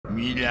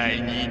未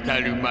来に至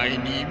る前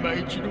に今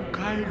一度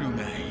帰る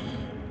がいい。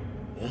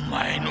お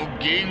前の原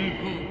風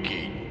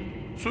景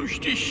に、そし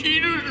て知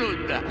る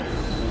のだ。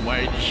お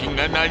前自身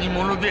が何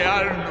者で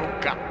あるの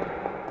か。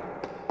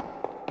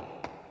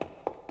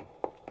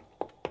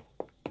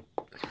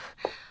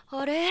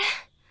あれ？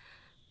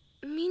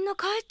みんな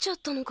帰っちゃっ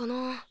たのか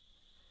な。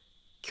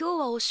今日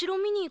はお城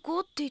見に行こ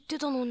うって言って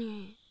たの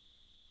に。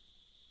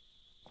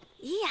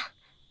いいや、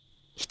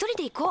一人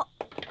で行こ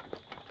う。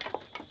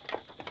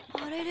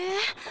あれれ、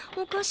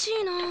おかし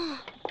いな。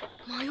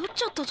迷っ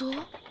ちゃったぞ。ね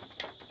え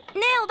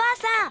おばあ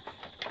さん、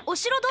お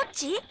城どっ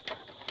ち？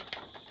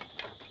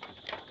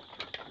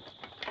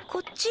こ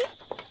っち？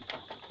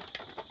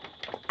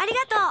あり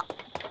がと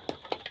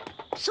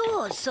う。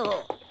そうそ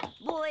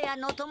う、坊や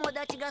の友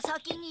達が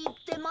先に行っ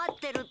て待っ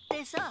てるっ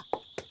てさ。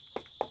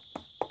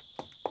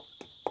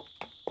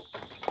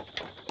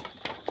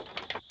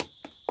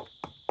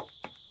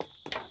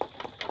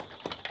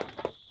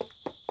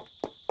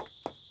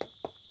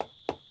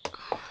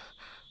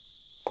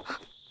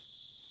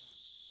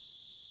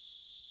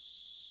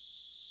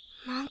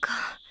なんか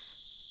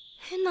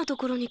変なと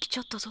ころに来ち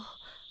ゃったぞ。おー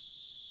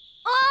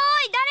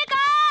い、誰か！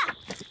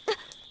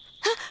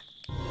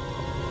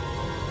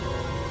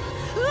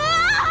うわ！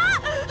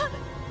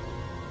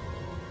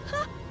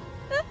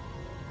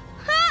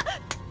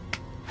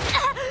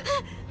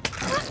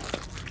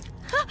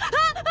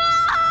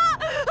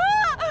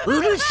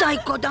うるさい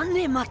子だ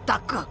ね、まった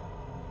く。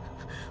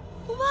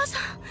おばあさ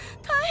ん、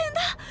大変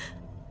だ。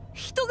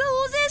人が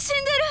大勢死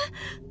んで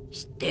る。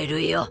知って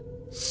るよ。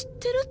知っ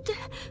てるって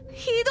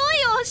ひどい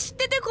よ。知っ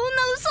ててこん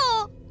な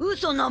嘘。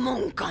嘘なも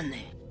んか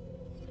ね。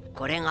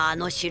これがあ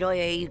の城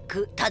へ行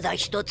くただ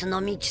一つ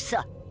の道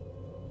さ。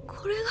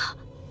これが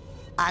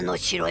あの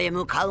城へ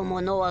向かう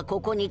者はこ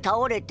こに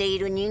倒れてい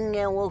る人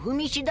間を踏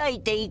みしだい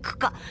ていく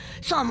か、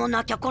さも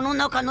なきゃこの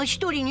中の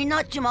一人に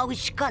なっちまう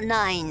しか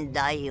ないん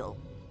だよ。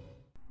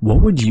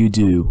What would you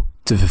do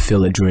to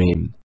fulfill a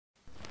dream?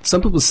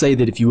 Some people say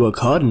that if you work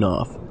hard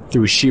enough,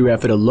 through sheer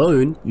effort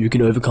alone, you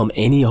can overcome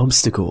any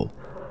obstacle.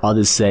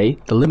 Others say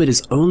the limit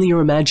is only your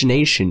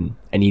imagination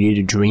and you need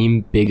to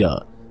dream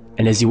bigger.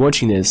 And as you're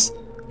watching this,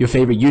 your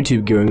favorite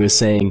YouTube guru is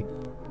saying,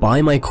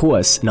 buy my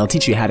course and I'll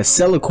teach you how to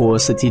sell a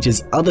course that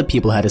teaches other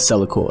people how to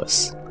sell a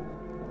course.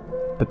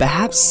 But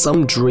perhaps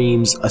some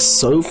dreams are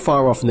so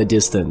far off in the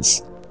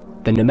distance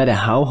that no matter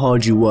how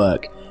hard you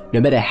work, no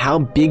matter how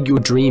big your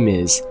dream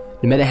is,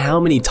 no matter how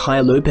many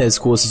Tai Lopez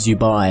courses you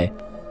buy,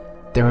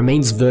 there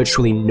remains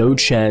virtually no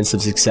chance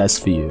of success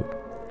for you.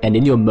 And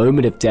in your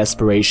moment of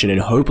desperation and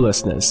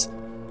hopelessness,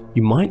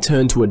 you might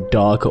turn to a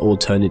darker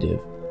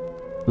alternative.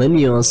 Let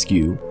me ask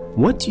you,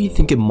 what do you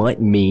think it might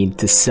mean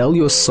to sell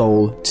your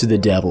soul to the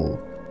devil?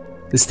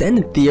 The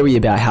standard theory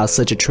about how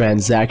such a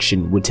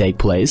transaction would take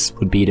place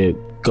would be to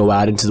go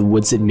out into the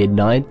woods at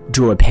midnight,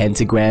 draw a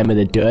pentagram in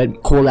the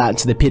dirt, call out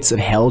to the pits of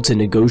hell to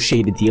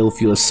negotiate a deal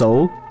for your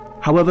soul.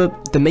 However,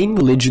 the main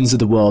religions of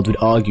the world would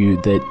argue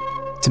that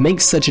to make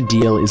such a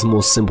deal is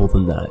more simple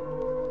than that.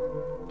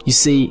 You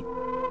see,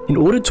 in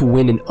order to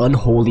win an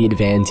unholy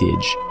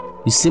advantage,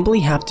 you simply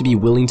have to be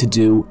willing to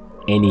do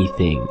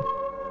anything.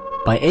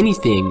 By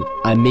anything,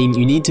 I mean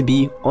you need to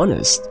be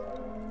honest.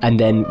 And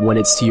then when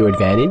it's to your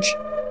advantage,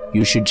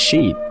 you should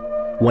cheat.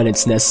 When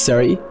it's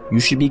necessary, you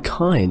should be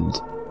kind.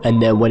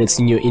 And then when it's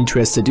in your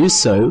interest to do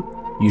so,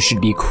 you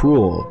should be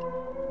cruel.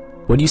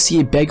 When you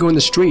see a beggar on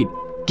the street,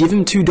 give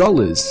him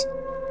 $2.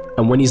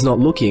 And when he's not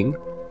looking,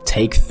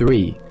 take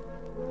 3.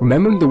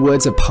 Remembering the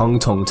words of Peng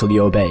Tong to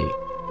Liu Bei,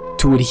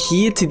 to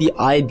adhere to the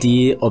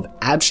idea of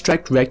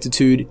abstract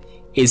rectitude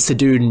is to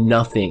do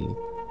nothing.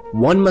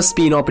 One must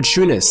be an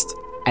opportunist,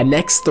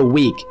 annex the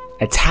weak,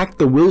 attack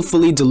the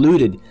willfully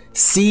deluded,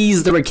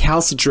 seize the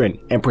recalcitrant,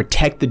 and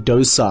protect the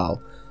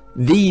docile.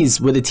 These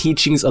were the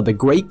teachings of the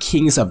great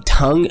kings of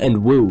Tang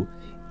and Wu.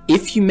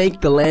 If you make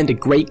the land a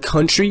great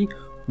country,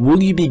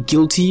 will you be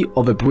guilty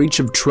of a breach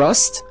of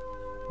trust?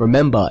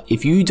 Remember,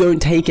 if you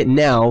don't take it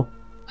now,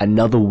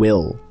 another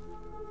will.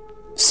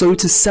 So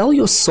to sell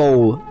your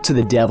soul to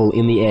the devil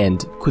in the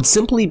end could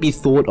simply be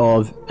thought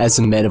of as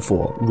a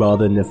metaphor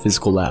rather than a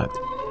physical act.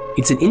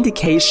 It's an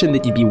indication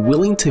that you'd be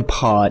willing to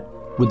part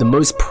with the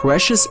most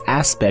precious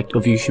aspect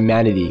of your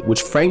humanity,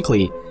 which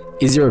frankly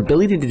is your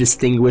ability to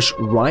distinguish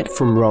right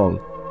from wrong,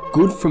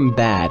 good from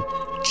bad,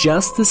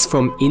 justice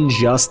from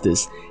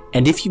injustice,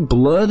 and if you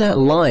blur that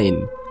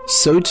line,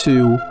 so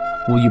too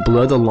will you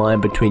blur the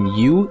line between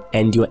you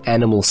and your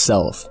animal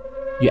self.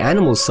 Your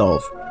animal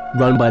self,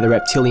 run by the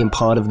reptilian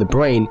part of the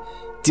brain,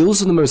 deals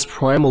with the most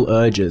primal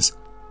urges,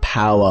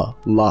 power,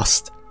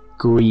 lust,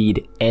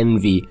 greed,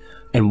 envy,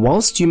 and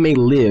whilst you may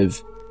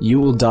live, you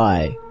will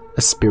die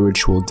a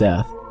spiritual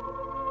death.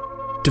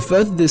 To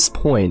further this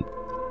point,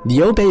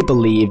 Liu Bei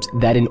believed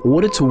that in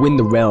order to win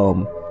the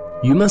realm,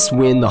 you must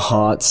win the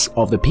hearts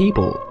of the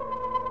people.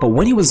 But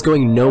when he was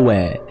going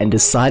nowhere and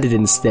decided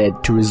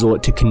instead to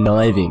resort to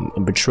conniving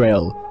and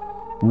betrayal,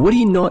 would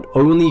he not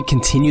only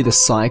continue the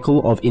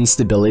cycle of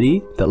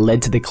instability that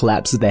led to the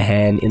collapse of the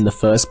Han in the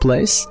first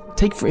place?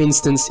 Take for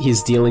instance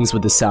his dealings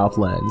with the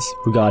Southlands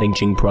regarding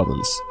Jing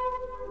province.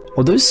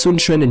 Although Sun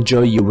Quan and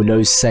Zhou Yu were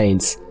no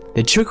saints,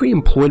 the trickery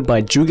employed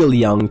by Zhuge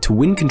Liang to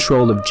win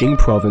control of Jing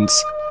province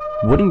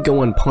wouldn't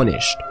go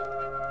unpunished.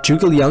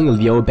 Zhuge Liang and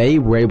Liu Bei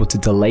were able to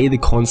delay the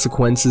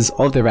consequences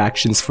of their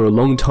actions for a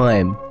long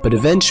time, but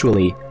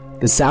eventually,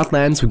 the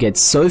Southlands would get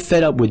so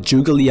fed up with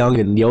Zhuge Liang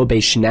and Liu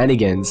Bei's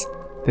shenanigans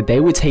that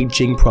they would take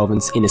Jing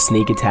province in a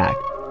sneak attack,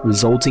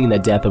 resulting in the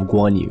death of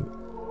Guan Yu.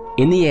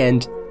 In the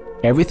end,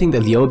 everything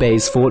that Liu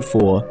Beis fought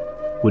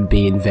for would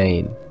be in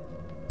vain.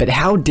 But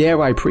how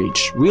dare I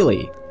preach,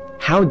 really?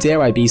 How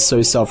dare I be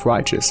so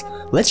self-righteous?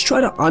 Let's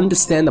try to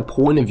understand the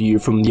point of view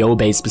from Liu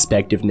Bei's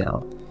perspective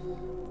now.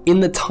 In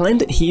the time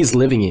that he is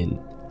living in,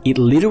 it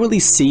literally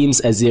seems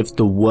as if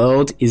the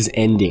world is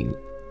ending.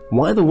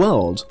 Why the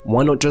world?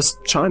 Why not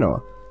just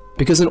China?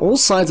 Because on all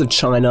sides of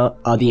China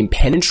are the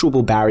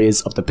impenetrable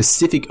barriers of the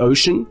Pacific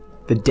Ocean,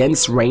 the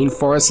dense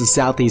rainforests of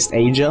Southeast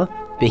Asia,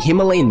 the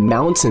Himalayan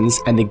mountains,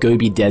 and the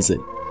Gobi Desert,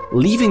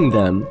 leaving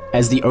them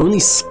as the only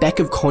speck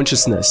of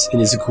consciousness in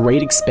this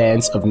great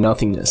expanse of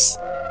nothingness.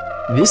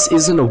 This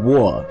isn't a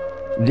war,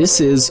 this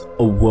is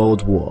a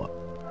world war.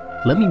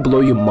 Let me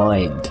blow your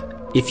mind.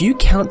 If you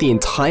count the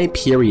entire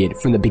period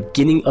from the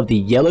beginning of the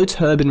Yellow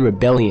Turban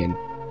Rebellion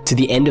to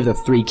the end of the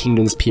Three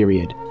Kingdoms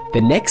period, the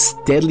next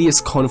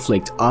deadliest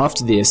conflict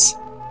after this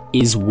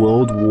is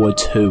World War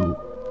II.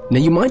 Now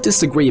you might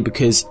disagree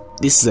because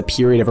this is a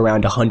period of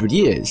around 100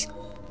 years,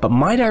 but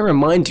might I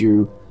remind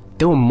you,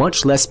 there were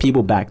much less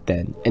people back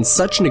then, and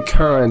such an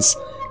occurrence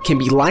can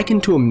be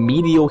likened to a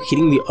meteor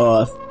hitting the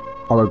Earth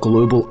or a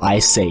global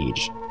ice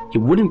age. It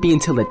wouldn't be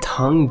until the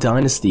Tang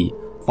Dynasty,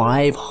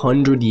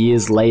 500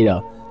 years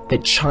later,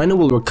 that China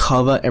will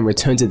recover and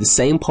return to the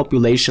same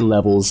population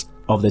levels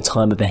of the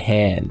time of the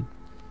Han.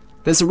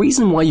 There's a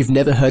reason why you've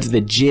never heard of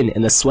the Jin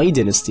and the Sui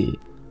dynasty,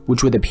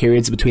 which were the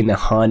periods between the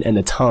Han and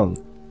the Tang.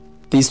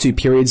 These two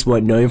periods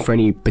weren't known for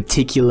any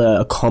particular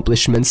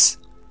accomplishments.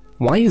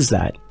 Why is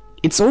that?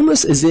 It's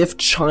almost as if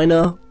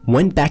China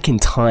went back in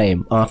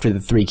time after the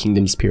Three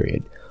Kingdoms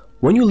period.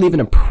 When you live in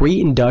a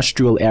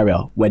pre-industrial era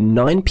where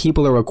 9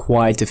 people are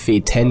required to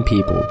feed 10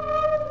 people,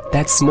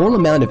 that small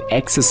amount of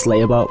excess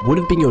labor would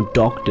have been your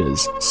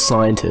doctors,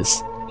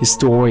 scientists,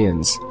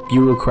 historians,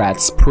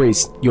 bureaucrats,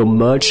 priests, your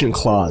merchant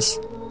class.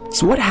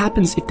 So what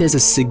happens if there's a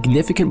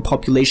significant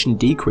population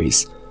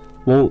decrease?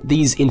 Well,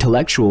 these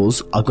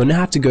intellectuals are going to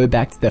have to go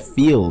back to their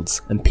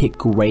fields and pick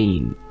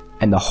grain,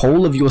 and the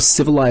whole of your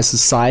civilized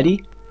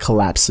society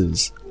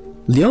collapses.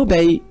 Liu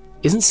Bei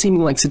isn't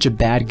seeming like such a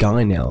bad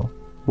guy now.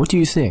 What do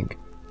you think?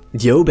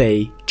 Liu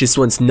Bei just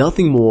wants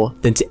nothing more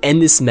than to end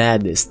this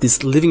madness,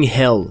 this living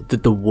hell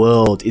that the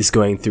world is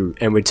going through,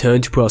 and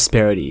return to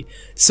prosperity,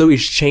 so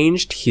he's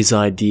changed his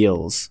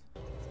ideals.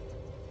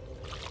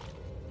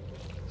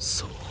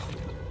 So,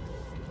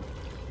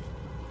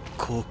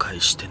 後悔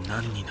して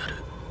何になる?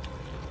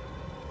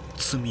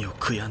 罪を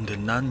悔やんで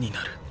何に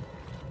なる?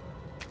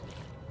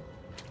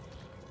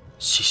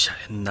 死者へ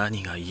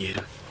何が言え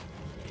る?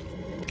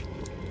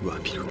 詫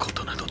びるこ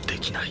となどで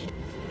きない。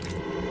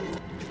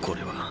こ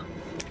れは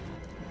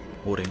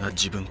俺が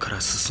自分から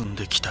進ん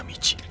できた道。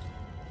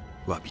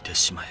詫びて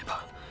しまえ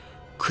ば、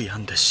悔や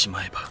んでし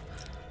まえば、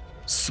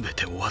すべ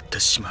て終わって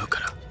しまうか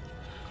ら。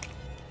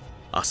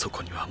あそ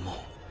こにはもう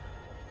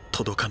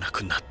届かな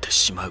くなって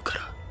しまうか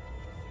ら。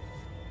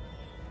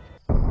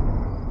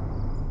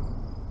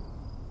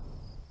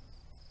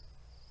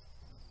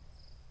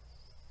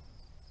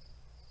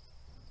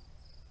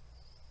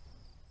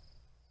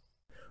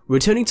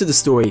Returning to the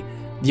story,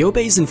 Liu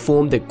Bei is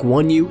informed that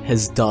Guan Yu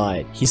has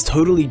died. He's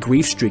totally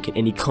grief-stricken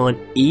and he can't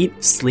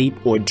eat, sleep,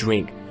 or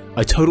drink.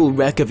 A total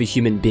wreck of a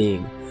human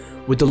being.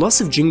 With the loss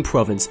of Jing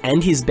province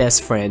and his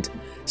best friend,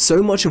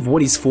 so much of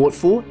what he's fought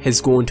for has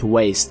gone to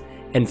waste,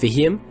 and for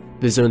him,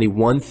 there's only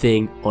one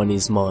thing on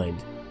his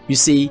mind. You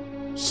see,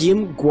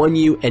 him, Guan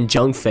Yu, and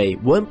Zhang Fei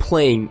weren't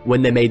playing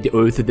when they made the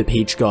Oath of the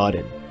Peach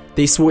Garden.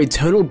 They swore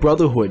eternal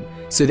brotherhood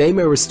so they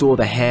may restore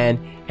the Han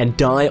and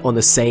die on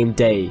the same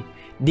day,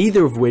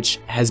 neither of which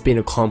has been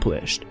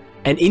accomplished.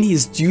 And in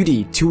his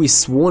duty to his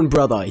sworn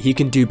brother, he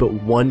can do but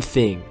one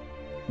thing: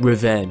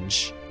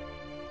 revenge.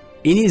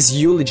 In his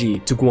eulogy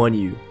to Guan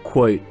Yu,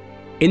 quote,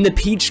 "In the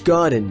Peach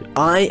Garden,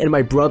 I and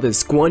my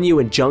brothers Guan Yu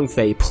and Zhang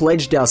Fei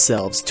pledged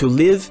ourselves to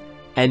live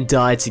and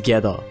die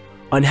together.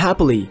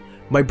 Unhappily,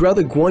 my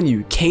brother Guan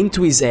Yu came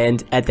to his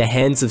end at the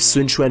hands of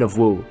Sun Quan of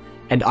Wu,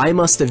 and I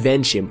must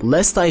avenge him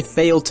lest I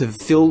fail to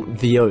fulfill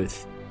the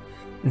oath.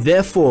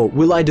 Therefore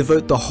will I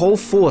devote the whole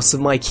force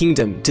of my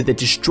kingdom to the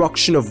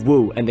destruction of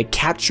Wu and the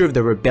capture of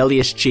the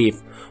rebellious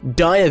chief.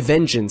 Dire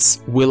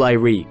vengeance will I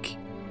wreak."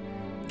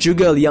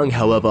 Zhuge Liang,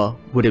 however,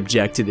 would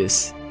object to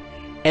this.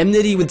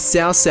 Enmity with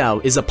Cao Cao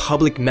is a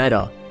public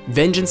matter.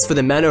 Vengeance for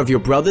the manner of your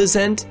brother's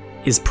end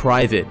is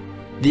private.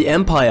 The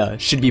empire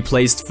should be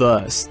placed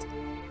first.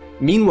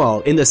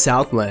 Meanwhile, in the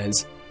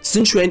Southlands,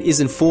 Sun Quan is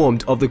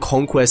informed of the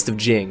conquest of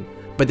Jing,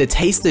 but the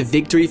taste of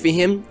victory for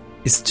him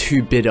is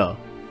too bitter.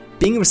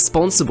 Being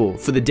responsible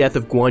for the death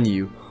of Guan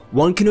Yu,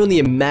 one can only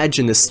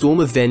imagine the storm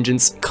of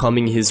vengeance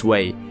coming his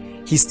way.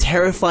 He's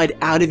terrified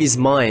out of his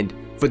mind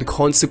for the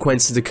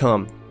consequences to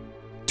come.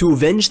 to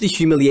avenge the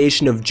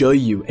humiliation of Zhou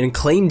Yu and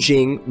claim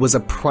Jing was a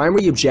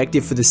primary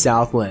objective for the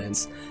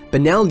Southlands, but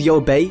now Liu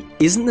Bei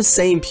isn't the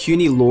same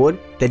puny lord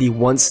that he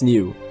once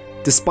knew.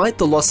 Despite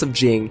the loss of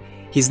Jing,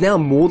 he's now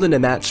more than a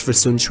match for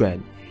Sun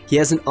Quan. He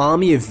has an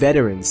army of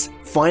veterans,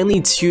 finely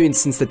tuned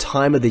since the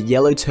time of the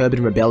Yellow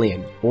Turban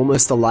Rebellion,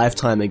 almost a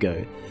lifetime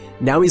ago.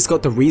 Now he's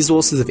got the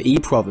resources of Yi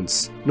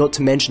Province, not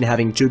to mention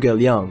having Zhuge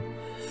Liang.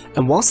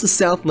 And whilst the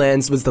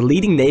Southlands was the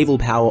leading naval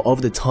power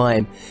of the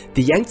time,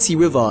 the Yangtze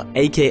River,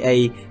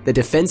 aka the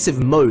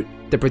defensive moat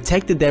that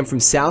protected them from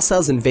Cao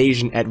Cao's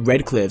invasion at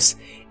Red Cliffs,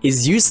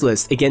 is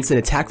useless against an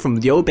attack from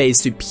Liu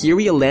Bei's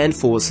superior land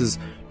forces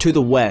to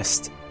the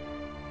west.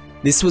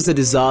 This was a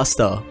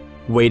disaster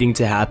waiting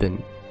to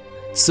happen.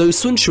 So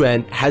Sun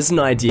Quan has an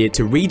idea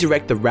to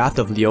redirect the wrath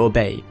of Liu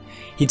Bei.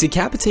 He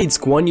decapitates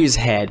Guan Yu's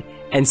head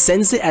and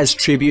sends it as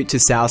tribute to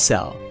Cao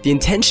Cao, the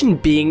intention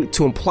being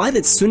to imply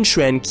that Sun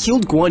Quan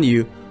killed Guan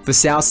Yu for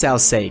Cao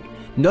Cao's sake,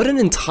 not an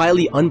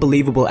entirely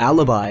unbelievable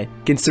alibi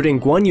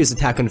considering Guan Yu's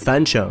attack on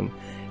Fancheng.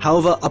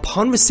 However,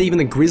 upon receiving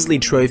the Grizzly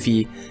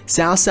Trophy,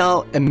 Cao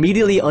Cao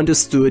immediately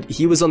understood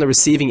he was on the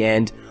receiving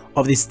end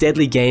of this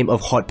deadly game of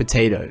hot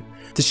potato.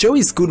 To show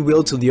his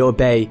goodwill to Liu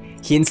Bei,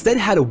 he instead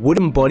had a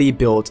wooden body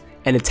built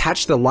and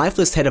attached the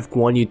lifeless head of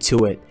Guan Yu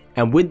to it,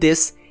 and with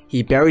this,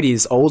 he buried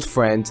his old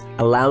friend,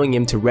 allowing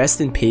him to rest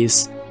in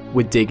peace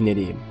with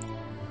dignity.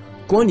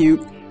 Guan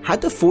Yu had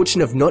the fortune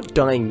of not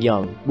dying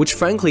young, which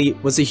frankly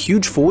was a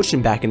huge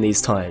fortune back in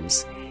these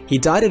times. He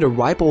died at a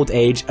ripe old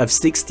age of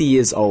 60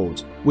 years old,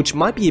 which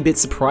might be a bit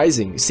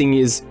surprising seeing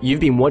as you've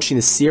been watching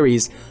the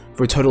series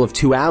for a total of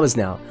 2 hours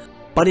now.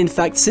 But in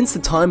fact, since the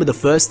time of the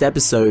first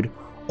episode,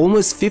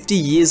 almost 50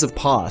 years have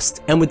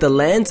passed, and with the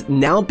land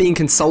now being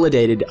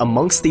consolidated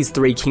amongst these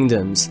three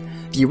kingdoms,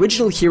 the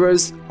original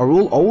heroes are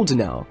all older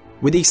now,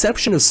 with the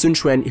exception of Sun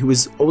Quan, who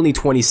was only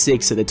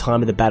 26 at the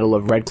time of the Battle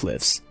of Red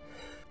Cliffs.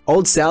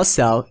 Old Cao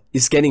Cao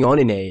is getting on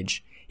in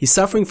age. He's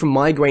suffering from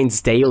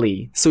migraines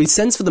daily, so he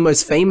sends for the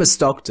most famous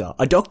doctor,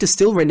 a doctor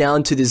still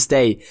renowned to this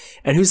day,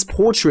 and whose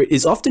portrait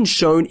is often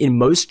shown in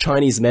most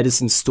Chinese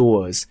medicine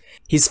stores.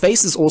 His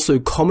face is also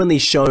commonly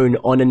shown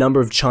on a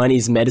number of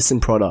Chinese medicine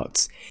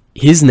products.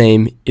 His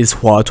name is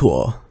Hua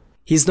Tuo.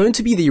 He's known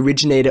to be the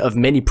originator of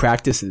many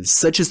practices,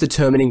 such as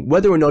determining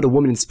whether or not a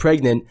woman is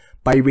pregnant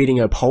by reading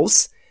her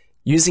pulse,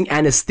 using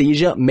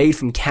anesthesia made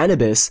from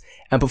cannabis,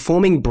 and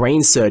performing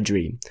brain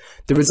surgery.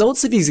 The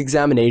results of his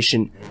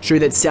examination show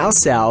that Cao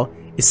Cao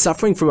is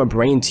suffering from a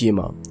brain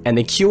tumor, and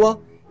the cure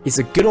is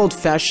a good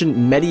old-fashioned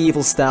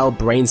medieval-style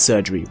brain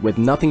surgery with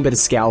nothing but a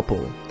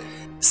scalpel.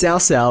 Cao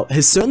Cao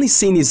has certainly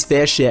seen his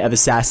fair share of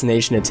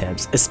assassination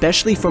attempts,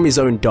 especially from his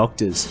own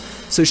doctors,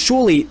 so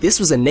surely this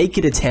was a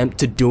naked attempt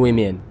to do him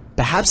in.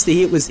 Perhaps the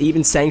hit was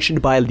even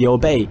sanctioned by Liu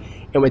Bei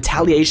in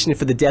retaliation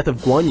for the death of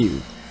Guan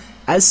Yu.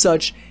 As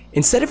such,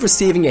 instead of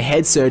receiving a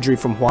head surgery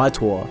from Hua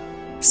Tuo,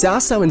 Cao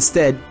Cao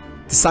instead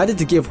decided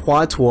to give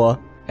Hua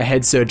Tuo a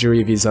head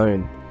surgery of his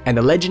own, and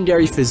the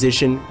legendary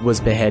physician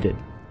was beheaded.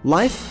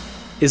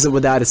 Life isn't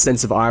without a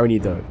sense of irony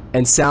though,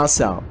 and Cao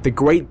Cao, the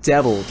great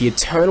devil, the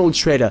eternal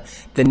traitor,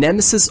 the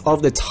nemesis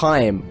of the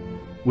time,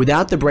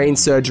 without the brain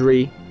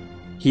surgery,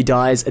 he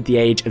dies at the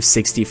age of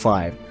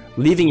 65,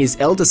 leaving his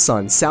elder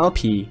son Cao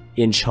Pi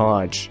in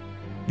charge.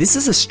 This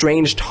is a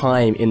strange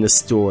time in the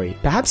story,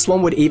 perhaps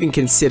one would even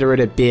consider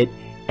it a bit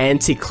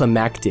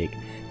anticlimactic.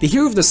 The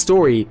hero of the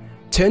story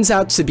turns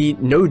out to be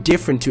no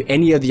different to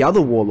any of the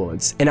other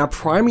warlords, and our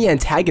primary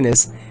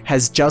antagonist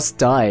has just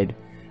died.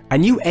 A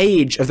new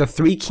age of the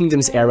Three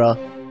Kingdoms era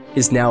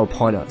is now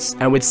upon us,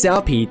 and with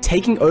Cao Pi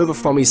taking over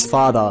from his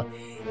father,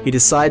 he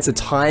decides the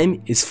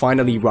time is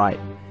finally right.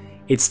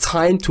 It's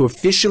time to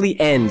officially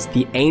end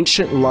the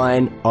ancient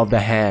line of the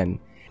Han.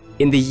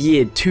 In the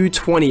year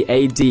 220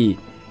 AD,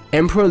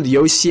 Emperor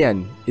Liu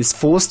Xian is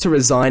forced to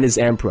resign as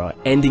emperor,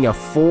 ending a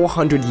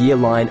 400-year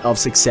line of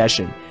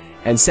succession,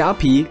 and Cao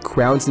Pi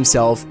crowns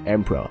himself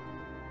emperor.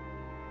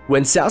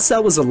 When Cao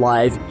Cao was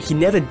alive, he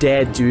never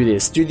dared do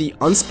this due to the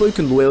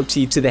unspoken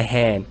loyalty to the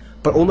Han,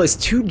 but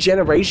almost 2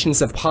 generations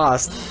have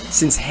passed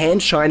since Han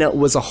China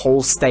was a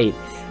whole state,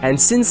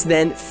 and since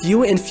then,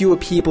 fewer and fewer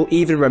people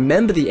even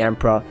remember the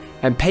emperor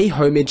and pay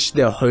homage to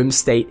their home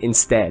state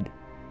instead.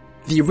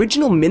 The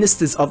original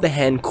ministers of the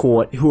Han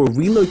court who were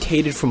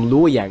relocated from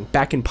Luoyang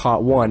back in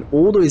part 1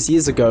 all those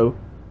years ago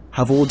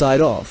have all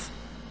died off.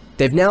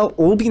 They've now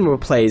all been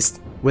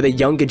replaced with a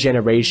younger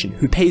generation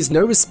who pays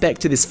no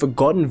respect to this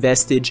forgotten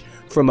vestige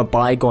from a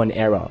bygone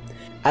era.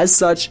 As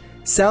such,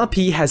 Cao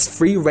Pi has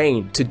free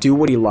reign to do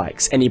what he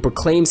likes, and he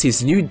proclaims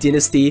his new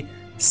dynasty,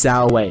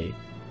 Cao Wei.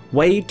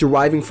 Wei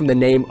deriving from the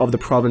name of the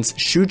province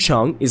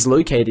Shucheng is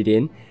located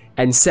in,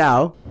 and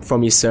Cao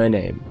from his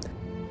surname.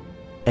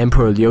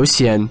 Emperor Liu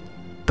Xian,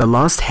 the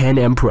last Han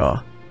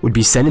emperor, would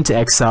be sent into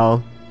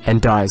exile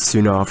and dies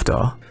soon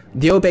after.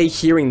 Liu Bei,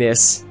 hearing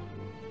this,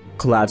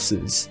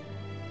 collapses.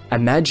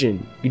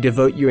 Imagine you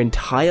devote your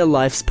entire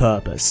life's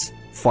purpose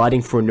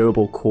fighting for a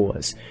noble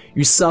cause.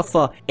 You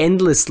suffer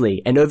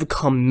endlessly and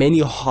overcome many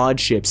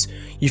hardships.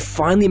 You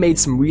finally made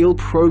some real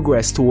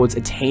progress towards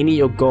attaining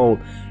your goal,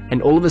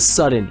 and all of a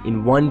sudden,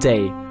 in one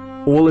day,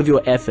 all of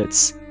your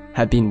efforts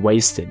have been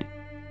wasted.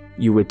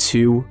 You were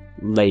too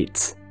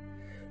late.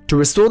 To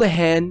restore the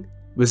Han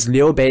was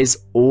Liu Bei's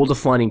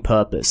all-defining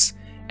purpose,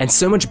 and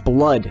so much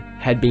blood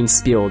had been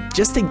spilled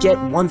just to get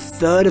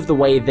 1/3 of the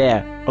way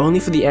there, only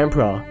for the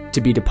Emperor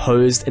to be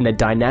deposed and the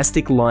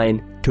dynastic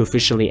line to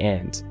officially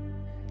end.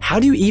 How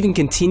do you even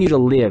continue to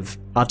live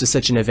after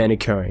such an event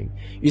occurring?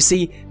 You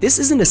see, this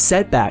isn't a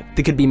setback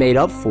that could be made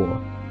up for.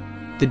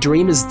 The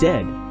dream is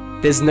dead.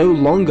 There's no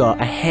longer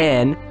a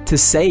Han to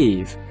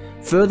save.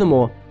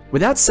 Furthermore,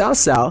 without Cao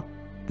Cao,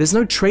 there's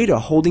no traitor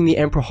holding the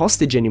Emperor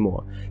hostage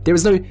anymore. There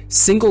is no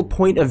single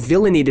point of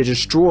villainy to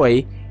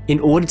destroy in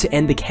order to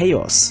end the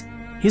chaos.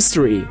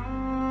 History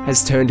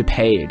has turned a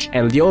page,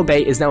 and Liu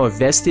Bei is now a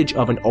vestige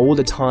of an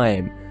older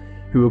time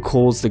who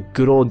recalls the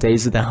good old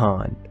days of the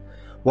Han.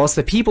 Whilst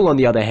the people, on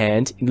the other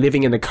hand,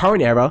 living in the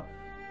current era,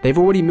 they've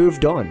already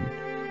moved on.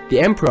 The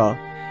Emperor,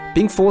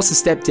 being forced to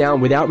step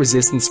down without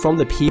resistance from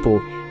the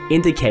people,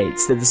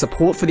 indicates that the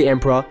support for the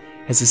Emperor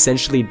has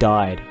essentially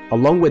died.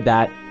 Along with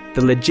that,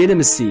 the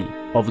legitimacy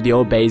of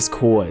Liu Bei's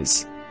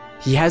cause.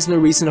 He has no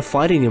reason to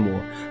fight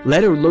anymore,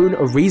 let alone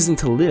a reason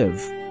to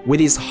live. With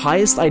his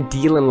highest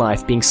ideal in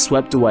life being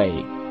swept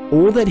away,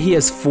 all that he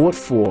has fought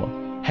for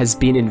has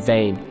been in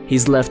vain.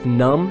 He's left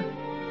numb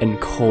and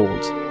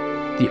cold.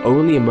 The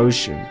only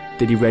emotion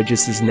that he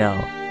registers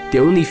now, the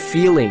only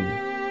feeling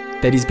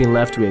that he's been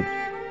left with,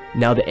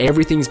 now that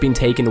everything's been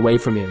taken away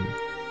from him,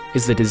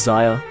 is the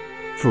desire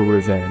for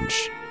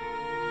revenge.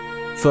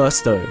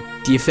 First though,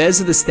 the affairs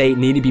of the state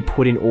need to be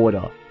put in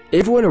order.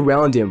 Everyone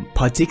around him,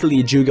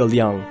 particularly Zhuge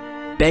Liang,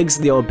 begs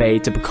Liu Bei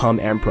to become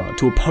emperor,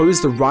 to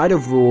oppose the right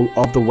of rule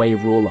of the Wei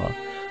ruler.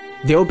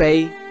 Liu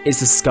Bei is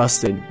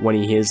disgusted when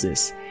he hears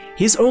this.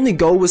 His only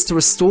goal was to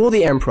restore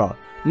the emperor,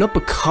 not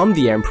become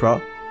the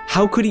emperor.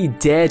 How could he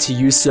dare to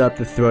usurp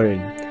the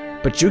throne?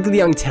 But Zhuge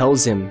Liang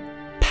tells him,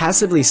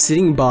 passively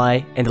sitting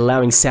by and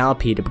allowing Cao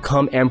Pi to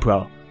become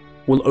emperor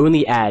will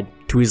only add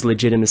to his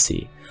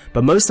legitimacy.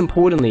 But most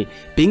importantly,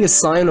 being a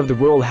scion of the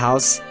royal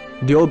house,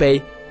 Liu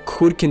Bei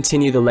could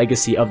continue the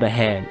legacy of the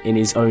Han in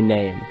his own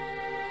name.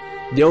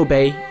 Liu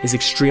Bei is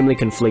extremely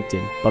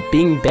conflicted, but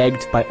being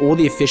begged by all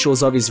the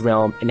officials of his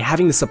realm and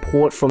having the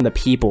support from the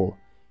people,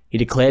 he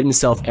declared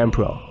himself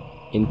emperor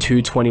in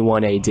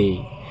 221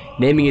 AD,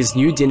 naming his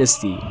new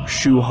dynasty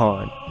Shu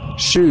Han.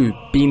 Shu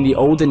being the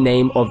older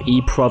name of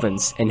Yi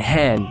province, and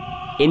Han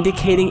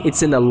indicating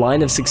it's in the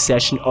line of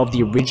succession of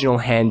the original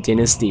Han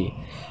dynasty.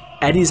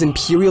 At his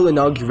imperial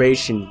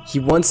inauguration, he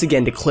once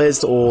again declares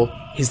to all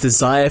his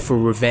desire for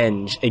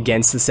revenge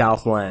against the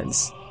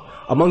Southlands.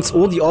 Amongst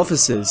all the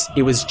officers,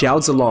 it was Zhao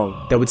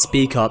Zilong that would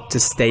speak up to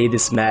stay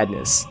this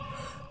madness.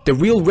 The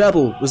real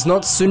rebel was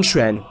not Sun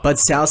Quan, but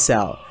Cao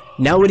Cao.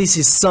 Now it is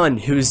his son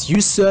who has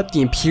usurped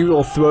the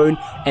imperial throne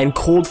and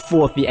called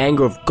forth the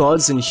anger of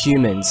gods and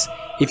humans.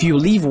 If you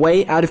leave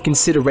Wei out of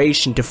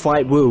consideration to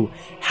fight Wu,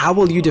 how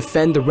will you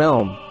defend the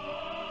realm?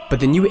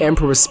 But the new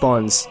emperor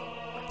responds,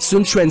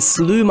 Sun Quan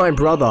slew my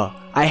brother.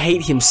 I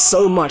hate him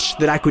so much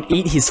that I could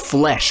eat his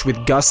flesh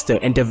with gusto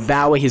and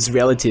devour his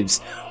relatives,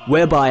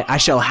 whereby I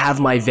shall have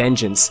my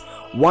vengeance.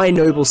 Why,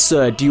 noble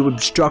sir, do you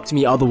obstruct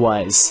me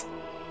otherwise?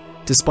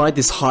 Despite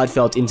this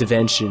heartfelt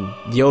intervention,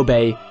 Liu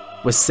Bei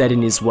was set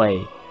in his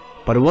way.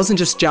 But it wasn't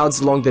just Zhao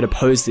Zilong that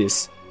opposed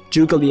this.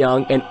 Zhuge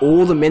Liang and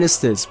all the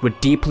ministers were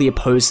deeply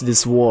opposed to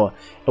this war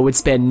and would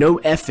spare no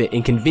effort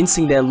in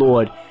convincing their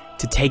lord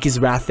to take his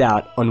wrath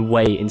out on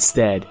Wei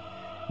instead.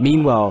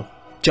 Meanwhile,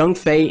 Zhang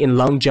Fei in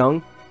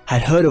Langzheng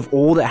had heard of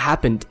all that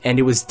happened and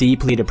he was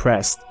deeply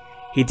depressed.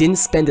 He didn't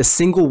spend a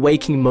single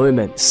waking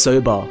moment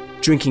sober,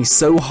 drinking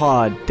so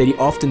hard that he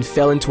often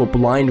fell into a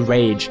blind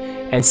rage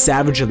and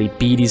savagely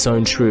beat his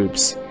own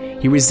troops.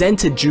 He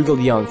resented Zhuge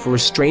Liang for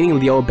restraining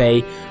Liu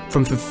Bei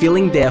from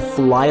fulfilling their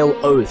filial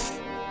oath.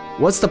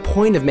 What's the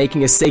point of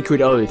making a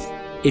sacred oath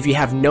if you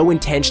have no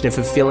intention of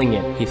fulfilling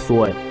it, he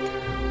thought.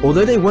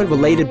 Although they weren't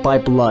related by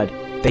blood,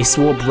 they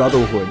swore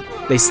brotherhood.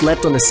 They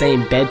slept on the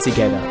same bed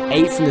together,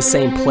 ate from the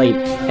same plate,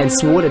 and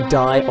swore to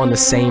die on the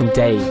same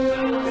day.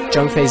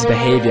 Zhang Fei's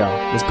behavior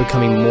was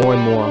becoming more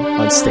and more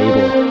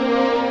unstable.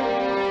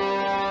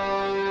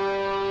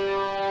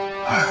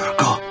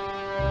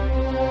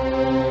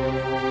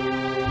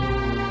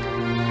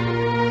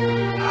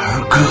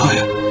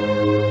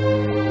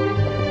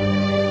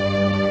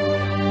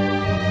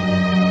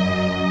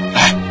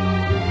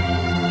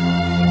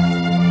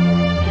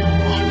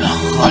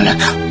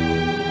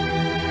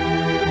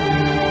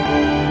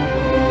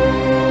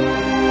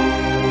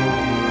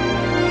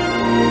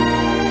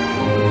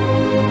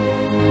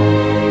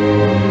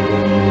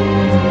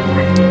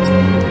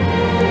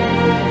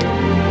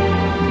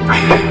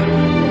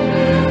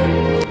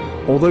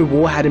 Although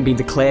war hadn't been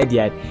declared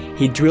yet,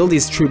 he drilled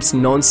his troops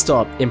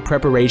non-stop in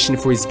preparation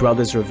for his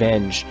brother's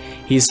revenge.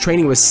 His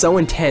training was so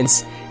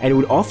intense, and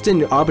would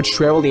often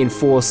arbitrarily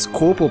enforce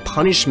corporal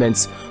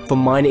punishments for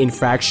minor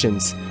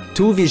infractions.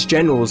 Two of his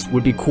generals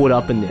would be caught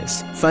up in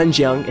this. Fan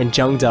Jiang and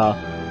Zhang Da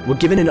were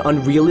given an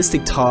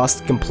unrealistic task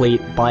to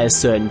complete by a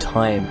certain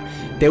time.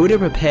 they were to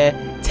prepare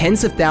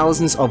tens of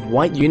thousands of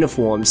white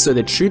uniforms so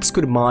the troops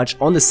could march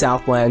on the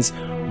Southlands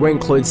wearing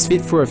clothes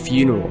fit for a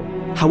funeral.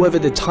 However,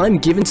 the time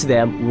given to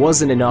them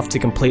wasn't enough to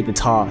complete the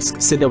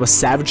task, so they were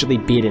savagely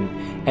beaten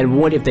and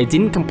warned if they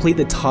didn't complete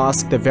the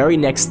task the very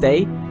next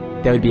day,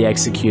 they would be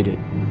executed.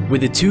 With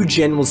the two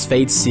generals'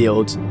 fates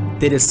sealed,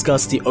 they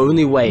discussed the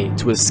only way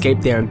to escape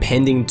their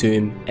impending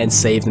doom and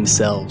save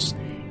themselves,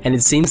 and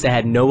it seems they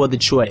had no other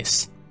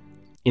choice.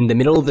 In the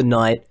middle of the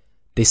night,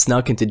 they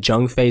snuck into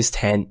Zhang Fei's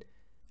tent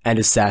and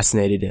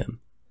assassinated him,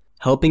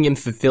 helping him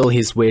fulfill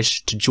his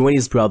wish to join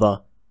his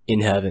brother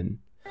in heaven.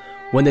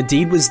 When the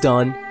deed was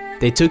done,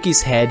 they took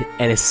his head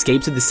and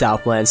escaped to the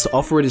Southlands to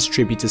offer it as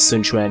tribute to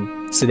Sun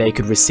Quan so they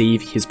could receive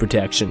his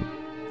protection.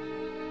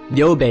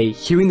 Liu Bei,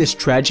 hearing this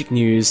tragic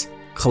news,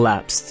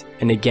 collapsed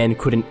and again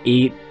couldn't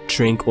eat,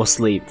 drink or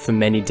sleep for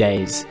many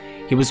days.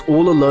 He was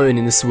all alone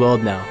in this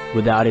world now,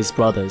 without his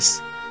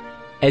brothers.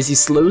 As he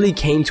slowly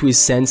came to his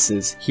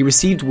senses, he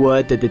received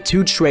word that the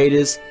two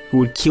traitors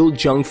who had killed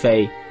Zhang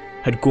Fei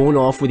had gone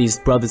off with his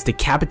brother's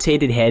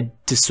decapitated head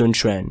to Sun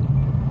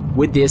Quan.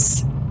 With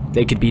this,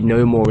 there could be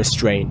no more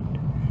restraint.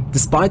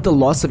 Despite the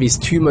loss of his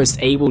two most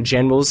able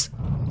generals,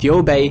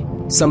 Liu Bei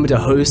summoned a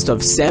host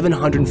of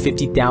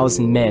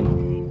 750,000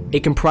 men.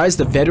 It comprised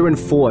a veteran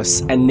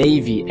force, a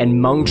navy, and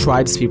Hmong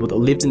tribespeople that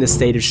lived in the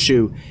state of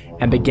Shu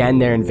and began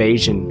their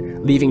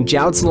invasion, leaving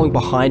Zhao Zilong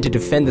behind to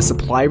defend the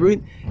supply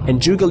route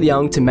and Zhuge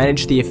Liang to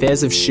manage the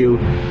affairs of Shu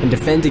and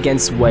defend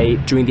against Wei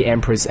during the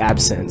emperor's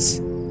absence.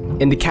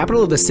 In the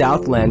capital of the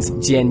Southlands,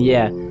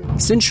 Jianye,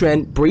 Sun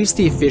Quan briefs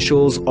the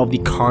officials of the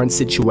current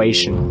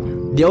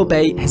situation. Liu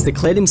Bei has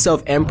declared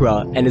himself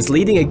emperor and is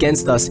leading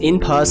against us in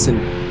person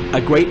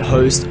a great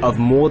host of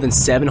more than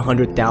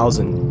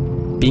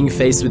 700,000. Being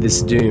faced with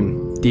this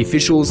doom, the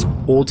officials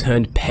all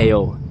turned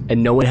pale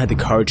and no one had the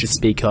courage to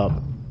speak up,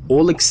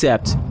 all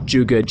except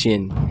Zhuge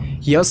Jin.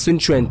 He asked Sun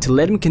Quan to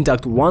let him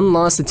conduct one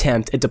last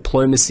attempt at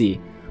diplomacy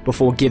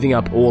before giving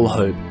up all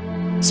hope.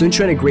 Sun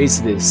Quan agrees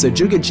to this, so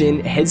Zhuge Jin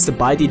heads to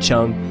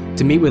Baidicheng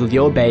to meet with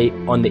Liu Bei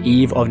on the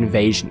eve of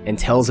invasion and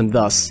tells him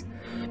thus: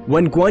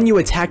 "When Guan Yu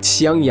attacked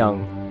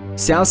Xiangyang,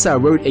 Cao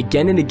Cao wrote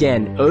again and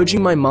again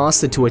urging my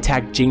master to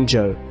attack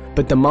Jingzhou,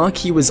 but the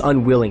Marquis was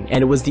unwilling,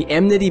 and it was the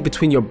enmity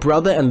between your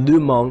brother and Lu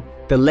Meng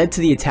that led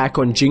to the attack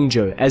on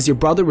Jingzhou, as your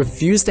brother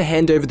refused to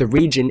hand over the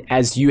region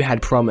as you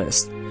had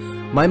promised.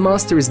 My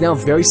master is now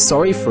very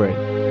sorry for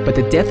it, but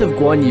the death of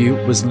Guan Yu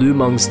was Lu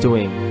Meng's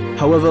doing.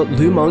 However,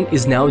 Lu Meng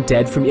is now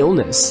dead from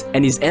illness,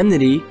 and his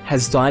enmity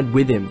has died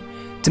with him.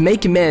 To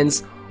make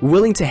amends,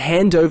 willing to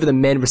hand over the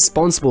men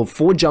responsible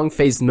for Zhang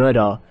Fei's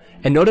murder,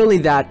 and not only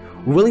that,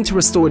 willing to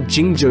restore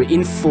Jingzhou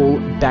in full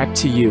back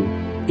to you.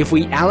 If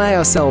we ally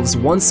ourselves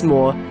once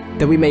more,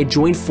 then we may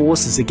join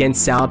forces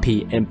against Cao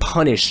Pi and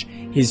punish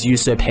his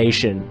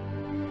usurpation."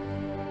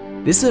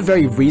 This is a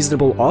very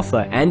reasonable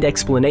offer and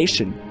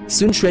explanation.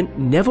 Sun Quan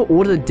never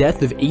ordered the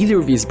death of either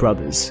of his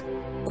brothers.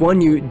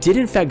 Guan Yu did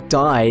in fact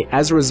die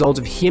as a result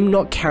of him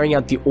not carrying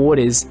out the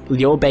orders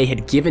Liu Bei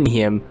had given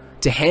him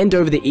to hand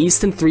over the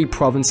eastern three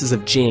provinces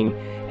of Jing,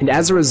 and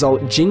as a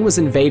result, Jing was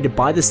invaded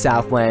by the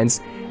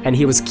Southlands and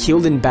he was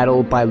killed in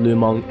battle by Lu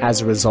Meng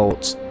as a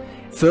result.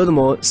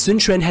 Furthermore, Sun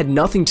Quan had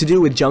nothing to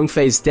do with Zhang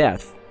Fei's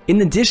death.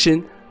 In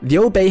addition,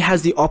 Liu Bei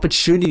has the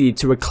opportunity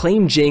to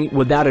reclaim Jing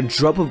without a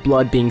drop of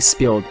blood being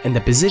spilled, and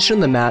the position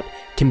on the map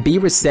can be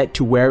reset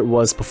to where it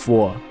was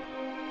before.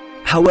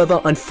 However,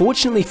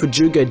 unfortunately for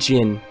Zhuge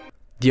Jin,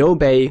 Liu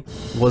Bei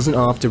wasn't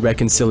after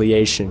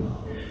reconciliation.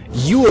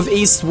 "You of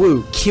East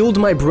Wu killed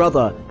my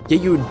brother,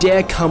 yet you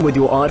dare come with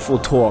your artful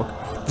talk.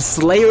 The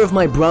slayer of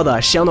my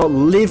brother shall not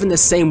live in the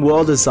same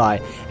world as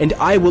I, and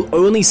I will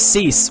only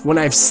cease when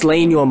I have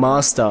slain your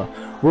master.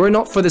 Were it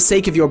not for the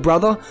sake of your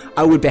brother,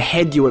 I would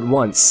behead you at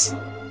once."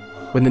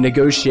 When the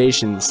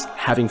negotiations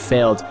having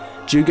failed,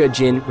 Zhuge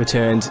Jin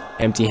returned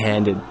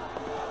empty-handed.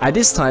 At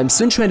this time,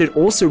 Sun Quan had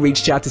also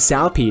reached out to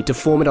Cao Pi to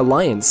form an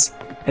alliance,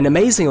 and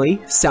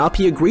amazingly, Cao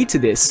Pi agreed to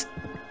this,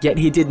 yet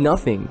he did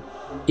nothing.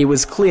 It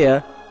was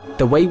clear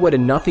that Wei wanted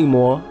nothing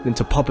more than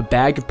to pop a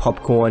bag of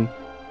popcorn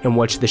and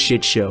watch the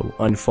shit show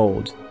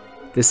unfold.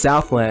 The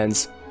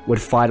Southlands would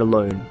fight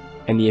alone,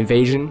 and the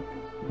invasion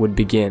would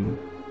begin.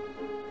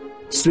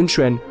 Sun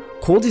Quan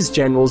called his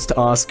generals to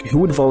ask who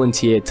would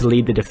volunteer to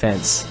lead the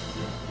defense.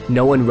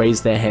 No one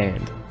raised their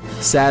hand.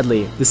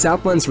 Sadly, the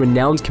Southland's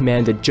renowned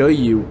commander Zhou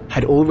Yu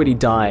had already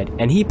died,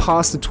 and he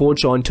passed the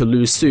torch on to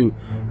Lu Su,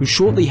 who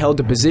shortly held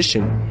the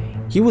position.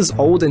 He was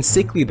old and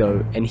sickly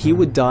though, and he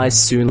would die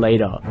soon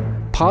later,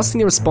 passing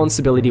the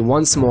responsibility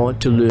once more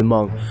to Lu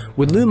Meng.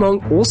 With Lu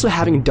Meng also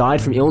having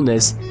died from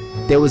illness,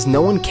 there was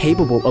no one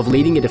capable of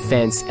leading a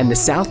defense, and the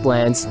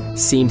Southlands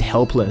seemed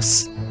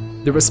helpless.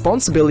 The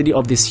responsibility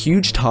of this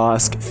huge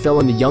task fell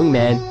on the young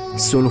man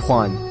Sun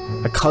Huan,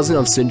 a cousin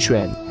of Sun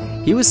Quan.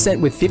 He was sent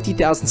with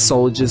 50,000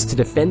 soldiers to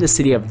defend the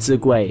city of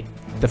Zigui,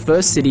 the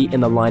first city in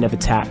the line of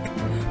attack.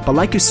 But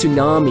like a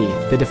tsunami,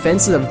 the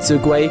defenses of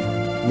Zigui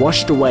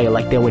washed away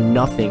like they were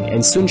nothing,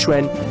 and Sun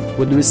Quan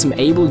would lose some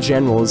able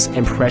generals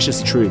and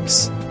precious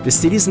troops. The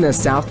cities in the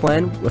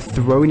Southland were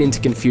thrown into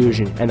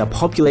confusion, and the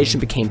population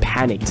became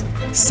panicked,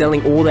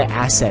 selling all their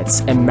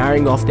assets and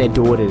marrying off their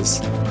daughters.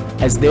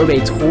 As Liu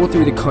Bei tore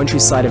through the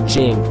countryside of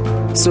Jing,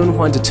 Sun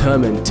Quan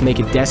determined to make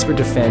a desperate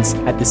defense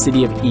at the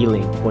city of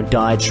Yiling, or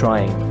die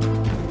trying.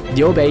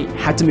 Liu Bei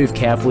had to move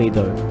carefully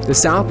though. The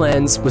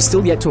Southlands were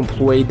still yet to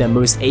employ their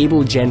most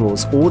able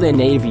generals or their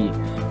navy.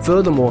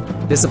 Furthermore,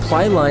 their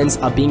supply lines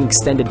are being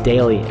extended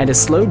daily, and a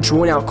slow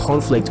drawn-out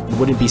conflict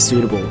wouldn't be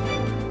suitable.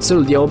 So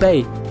Liu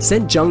Bei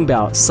sent Zheng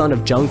Bao, son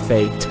of Zheng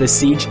Fei, to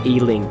besiege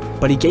Yiling,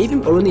 but he gave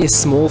him only a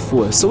small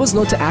force so as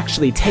not to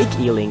actually take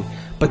Yiling,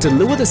 but to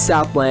lure the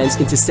Southlands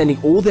into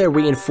sending all their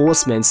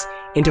reinforcements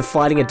into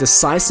fighting a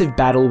decisive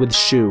battle with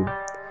Shu.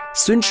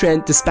 Sun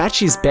Quan dispatched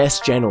his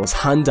best generals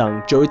Han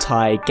Dang, Zhou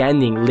Tai, Gan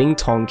Ning, Ling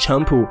Tong,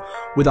 Chen Pu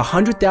with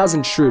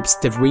 100,000 troops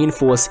to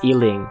reinforce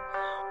Yiling.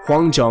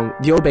 Huang Zhong,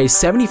 Liu Bei's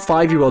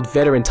 75-year-old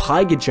veteran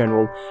tiger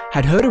general,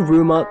 had heard a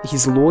rumor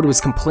his lord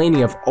was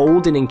complaining of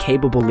old and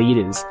incapable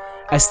leaders,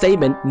 a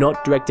statement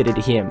not directed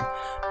at him,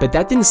 but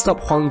that didn't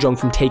stop Huang Zhong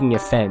from taking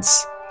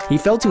offense. He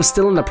felt he was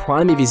still in the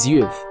prime of his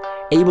youth,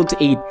 able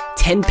to eat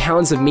 10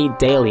 pounds of meat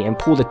daily and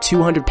pull the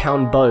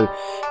 200-pound bow,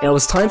 and it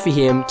was time for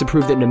him to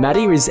prove that no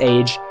matter his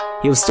age,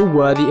 he was still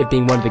worthy of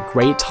being one of the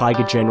great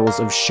tiger generals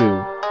of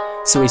Shu.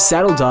 So he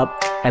saddled up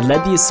and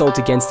led the assault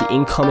against the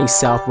incoming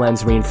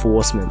Southlands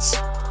reinforcements.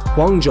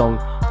 Huang Zhong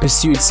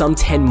pursued some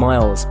 10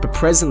 miles, but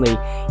presently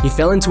he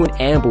fell into an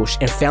ambush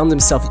and found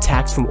himself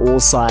attacked from all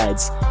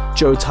sides.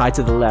 Zhou Tai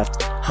to the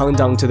left, Han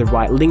Dang to the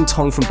right, Ling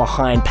Tong from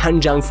behind, Pan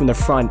Zhang from the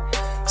front,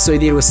 so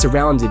that he was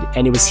surrounded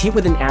and he was hit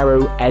with an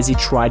arrow as he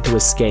tried to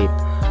escape.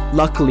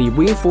 Luckily,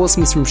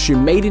 reinforcements from Shu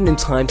made it in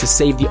time to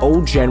save the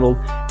old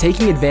general,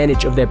 taking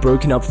advantage of their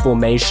broken up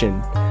formation.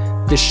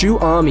 The Shu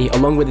army,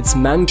 along with its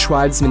Mang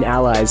tribesmen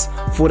allies,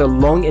 fought a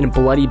long and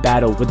bloody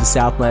battle with the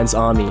Southlands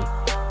army.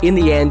 In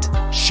the end,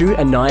 Shu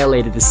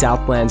annihilated the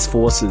Southlands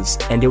forces,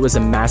 and it was a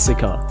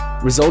massacre,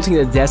 resulting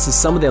in the deaths of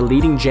some of their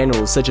leading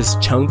generals such as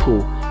Cheng Pu,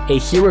 a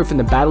hero from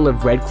the Battle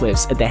of Red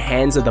Cliffs at the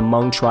hands of the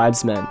Hmong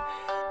tribesmen.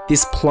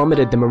 This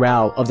plummeted the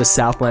morale of the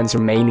Southlands'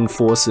 remaining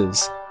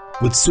forces.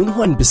 With Sun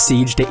Quan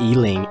besieged at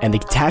Yiling and the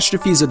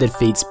catastrophes of their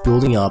defeats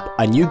building up,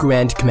 a new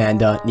Grand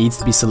Commander needs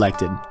to be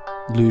selected.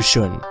 Lu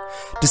Xun.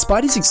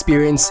 Despite his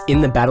experience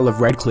in the Battle of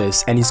Red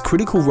Cliffs and his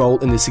critical role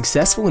in the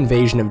successful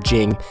invasion of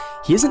Jing,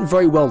 he isn't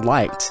very well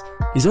liked.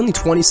 He's only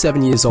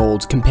 27 years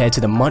old compared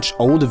to the much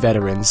older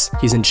veterans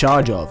he's in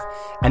charge of,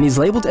 and he's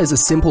labeled as a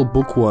simple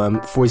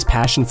bookworm for his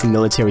passion for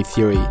military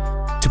theory.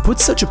 To put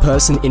such a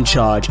person in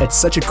charge at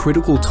such a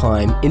critical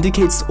time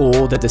indicates to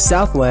all that the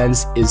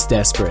Southlands is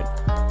desperate.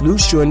 Lu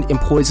Xun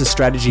employs a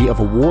strategy of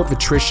a war of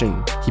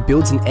attrition. He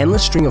builds an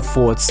endless string of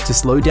forts to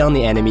slow down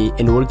the enemy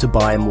in order to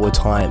buy more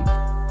time.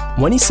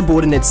 When his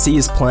subordinates see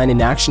his plan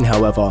in action,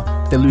 however,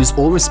 they lose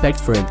all respect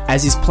for him,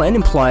 as his plan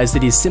implies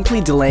that he is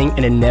simply delaying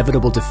an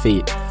inevitable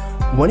defeat.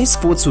 When his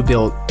forts were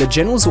built, the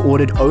generals were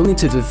ordered only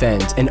to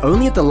defend, and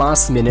only at the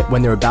last minute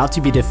when they're about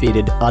to be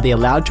defeated are they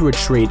allowed to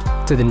retreat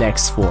to the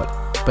next fort,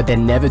 but they're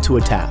never to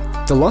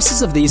attack. The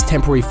losses of these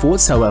temporary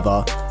forts,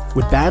 however,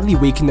 would badly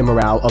weaken the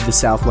morale of the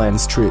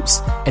Southlands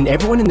troops, and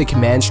everyone in the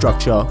command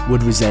structure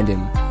would resent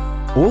him.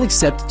 All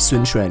except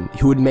Sun Quan,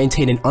 who would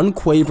maintain an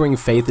unquavering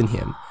faith in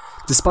him.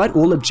 Despite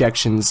all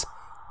objections,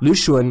 Lu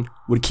Xun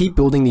would keep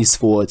building these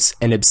forts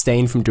and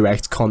abstain from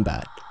direct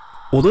combat.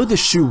 Although the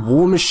Shu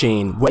war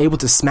machine were able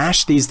to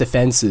smash these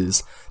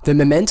defenses, the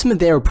momentum of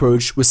their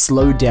approach was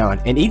slowed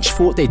down, and each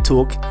fort they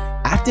took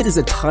acted as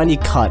a tiny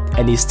cut,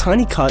 and these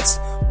tiny cuts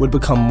would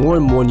become more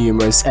and more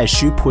numerous as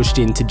Shu pushed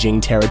into Jing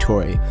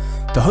territory.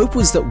 The hope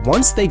was that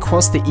once they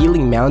crossed the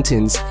Yiling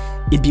Mountains,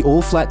 it'd be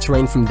all flat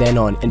terrain from then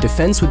on, and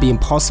defense would be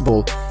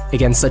impossible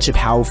against such a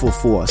powerful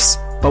force.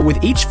 But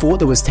with each fort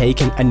that was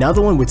taken,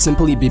 another one would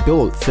simply be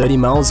built 30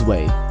 miles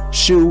away.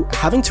 Shu,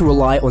 having to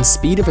rely on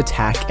speed of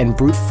attack and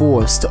brute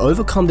force to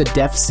overcome the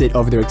deficit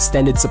of their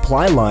extended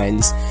supply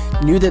lines,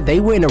 knew that they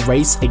were in a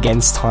race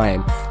against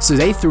time, so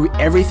they threw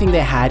everything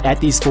they had at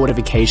these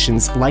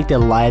fortifications like their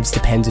lives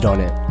depended on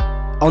it.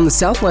 On the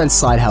Southland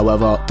side,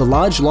 however, the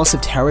large loss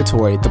of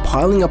territory, the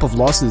piling up of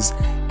losses,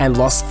 and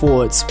lost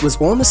forts was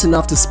almost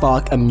enough to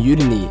spark a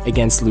mutiny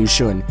against Lu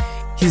Xun.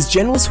 His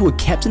generals, who were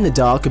kept in the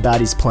dark about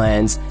his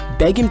plans,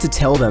 begged him to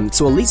tell them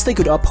so at least they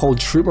could uphold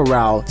troop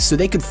morale so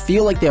they could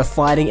feel like they are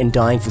fighting and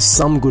dying for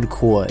some good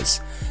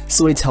cause.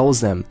 So he tells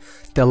them,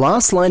 their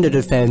last line of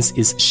defense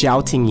is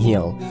Shouting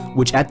Hill,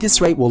 which at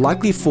this rate will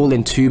likely fall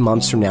in 2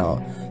 months from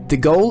now. The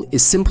goal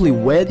is simply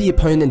wear the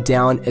opponent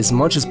down as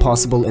much as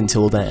possible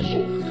until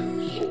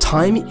then.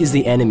 Time is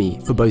the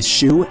enemy for both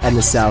Shu and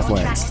the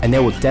Southlands, and they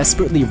will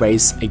desperately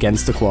race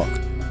against the clock.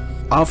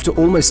 After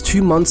almost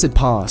 2 months had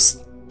passed,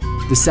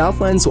 the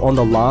Southlands were on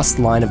the last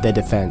line of their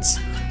defense.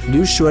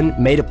 Lu Xun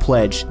made a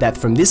pledge that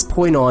from this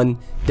point on,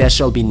 there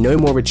shall be no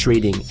more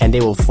retreating, and they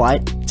will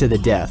fight to the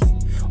death.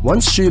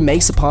 Once Shu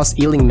makes it past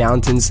Yiling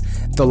Mountains,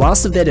 the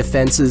last of their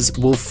defenses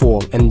will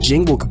fall, and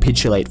Jing will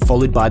capitulate,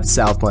 followed by the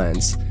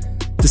Southlands.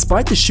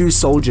 Despite the Shu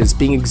soldiers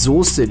being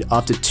exhausted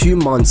after 2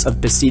 months of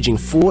besieging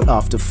fort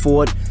after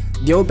fort,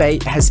 Liu Bei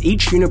has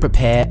each unit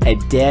prepare a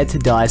Dare to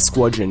Die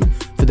squadron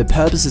for the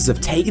purposes of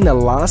taking the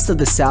last of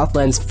the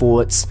Southland's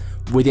forts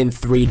within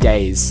 3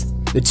 days.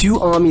 The two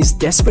armies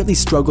desperately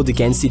struggled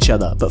against each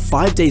other, but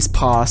 5 days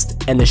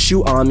passed and the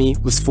Shu army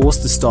was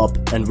forced to stop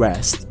and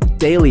rest.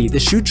 Daily, the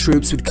Shu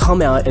troops would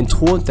come out and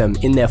taunt them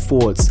in their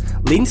forts,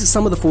 leading to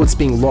some of the forts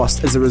being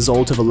lost as a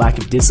result of a lack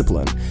of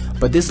discipline,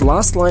 but this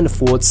last line of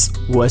forts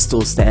were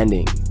still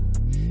standing.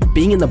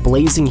 Being in the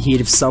blazing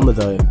heat of summer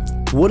though,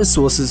 water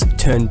sources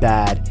turned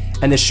bad,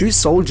 and the Shu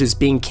soldiers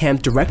being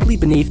camped directly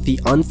beneath the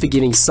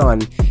unforgiving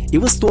sun, it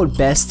was thought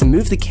best to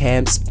move the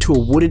camps to a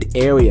wooded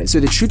area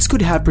so the troops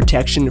could have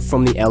protection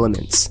from the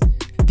elements.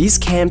 These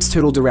camps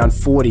totaled around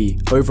 40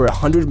 over a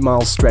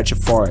 100-mile stretch of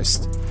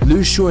forest.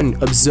 Lu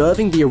Xun,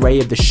 observing the array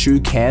of the Shu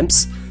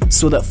camps,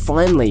 saw that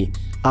finally,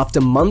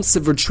 after months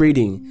of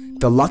retreating,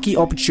 the lucky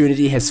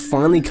opportunity has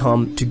finally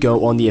come to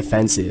go on the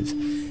offensive.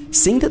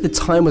 Seeing that the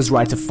time was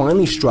right to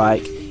finally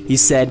strike, he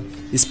said,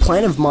 "This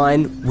plan of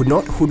mine would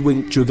not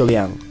hoodwink Zhuge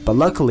Liang, but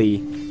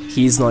luckily,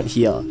 he is not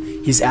here.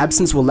 His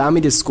absence will allow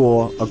me to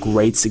score a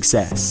great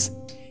success."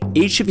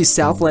 Each of his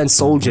Southland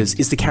soldiers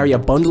is to carry a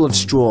bundle of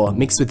straw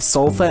mixed with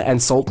sulfur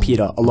and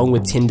saltpeter along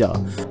with tinder.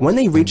 When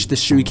they reach the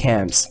Shu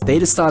camps, they are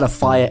to start a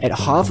fire at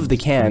half of the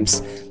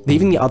camps,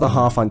 leaving the other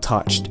half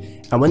untouched.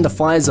 And when the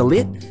fires are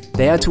lit,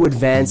 they are to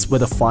advance where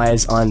the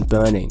fires aren't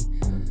burning.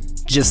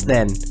 Just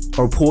then,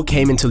 a report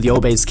came into Liu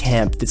Bei's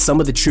camp that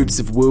some of the troops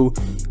of Wu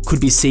could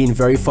be seen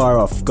very far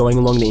off going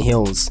along the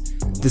hills.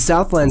 The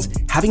Southlands,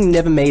 having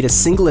never made a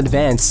single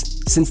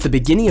advance since the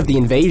beginning of the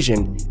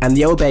invasion, and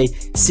Liu Bei,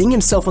 seeing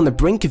himself on the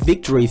brink of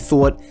victory,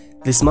 thought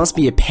this must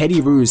be a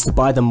petty ruse to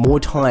buy them more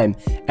time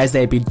as they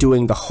had been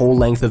doing the whole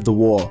length of the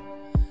war.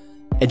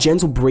 A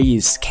gentle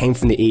breeze came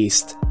from the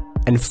east,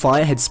 and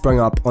fire had sprung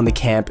up on the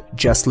camp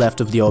just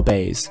left of Liu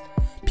Bei's.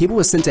 People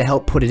were sent to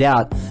help put it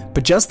out,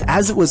 but just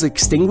as it was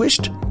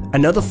extinguished,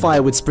 another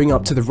fire would spring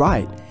up to the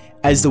right.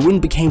 As the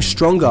wind became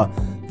stronger,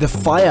 the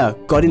fire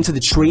got into the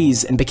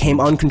trees and became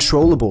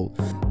uncontrollable.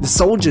 The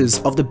soldiers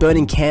of the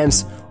burning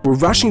camps were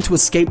rushing to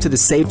escape to the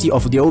safety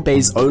of Liu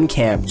Bei's own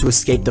camp to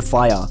escape the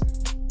fire.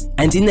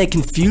 And in their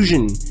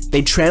confusion,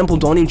 they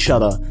trampled on each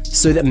other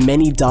so that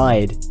many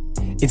died.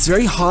 It's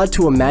very hard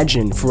to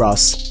imagine for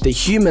us that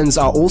humans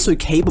are also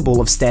capable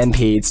of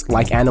stampedes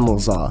like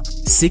animals are.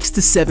 6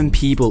 to 7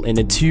 people in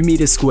a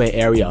 2-meter square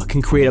area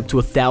can create up to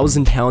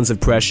 1,000 pounds of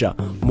pressure,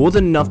 more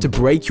than enough to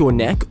break your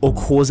neck or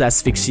cause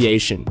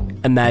asphyxiation.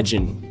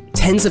 Imagine.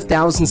 Tens of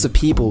thousands of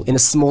people in a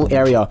small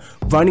area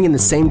running in the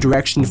same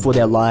direction for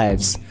their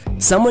lives.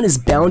 Someone is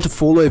bound to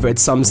fall over at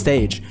some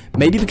stage,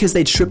 maybe because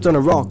they tripped on a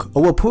rock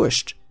or were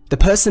pushed. The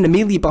person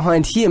immediately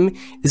behind him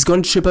is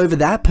going to trip over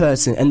that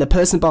person, and the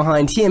person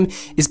behind him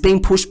is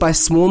being pushed by a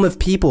swarm of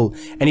people,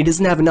 and he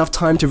doesn't have enough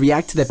time to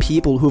react to the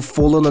people who have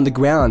fallen on the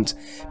ground.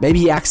 Maybe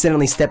he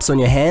accidentally steps on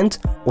your hand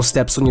or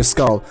steps on your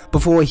skull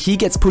before he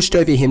gets pushed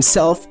over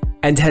himself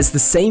and has the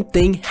same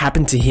thing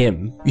happen to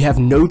him. You have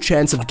no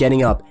chance of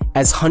getting up,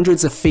 as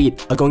hundreds of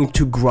feet are going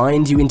to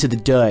grind you into the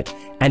dirt,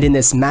 and in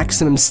this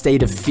maximum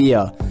state of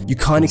fear, you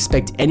can't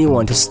expect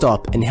anyone to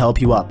stop and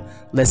help you up,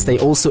 lest they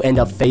also end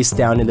up face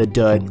down in the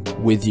dirt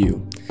with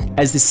you.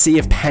 As the sea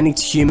of panicked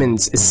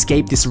humans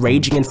escape this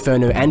raging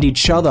inferno and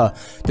each other,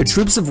 the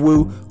troops of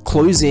Wu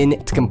close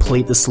in to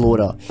complete the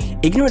slaughter.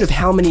 Ignorant of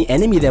how many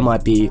enemy there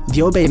might be,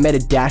 Liu Bei made a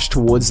dash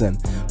towards them,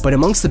 but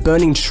amongst the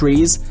burning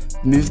trees,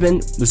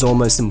 movement was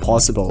almost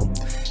impossible.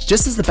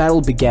 Just as the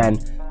battle began,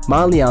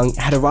 Ma Liang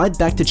had arrived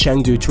back to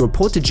Chengdu to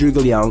report to Zhuge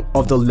Liang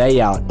of the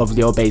layout of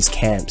Liu Bei's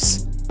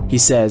camps. He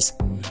says,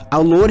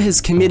 "Our Lord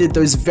has committed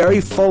those very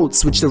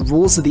faults which the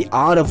rules of the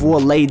art of war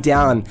lay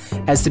down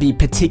as to be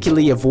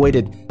particularly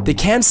avoided. The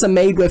camps are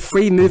made where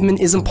free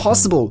movement is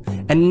impossible,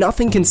 and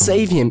nothing can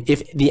save him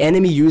if the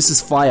enemy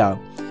uses fire.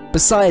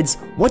 Besides,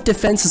 what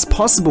defense is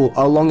possible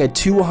along a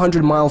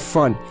 200-mile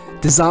front?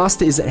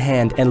 Disaster is at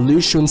hand, and Lu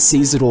Xun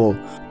sees it all.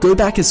 Go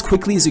back as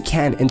quickly as you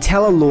can and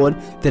tell our Lord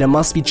that it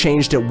must be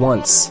changed at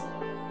once."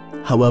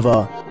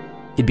 However,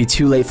 it'd be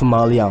too late for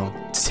Ma Liang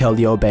to tell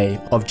Liu Bei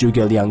of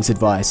Zhuge Liang's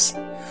advice.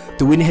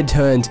 The wind had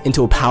turned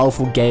into a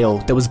powerful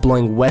gale that was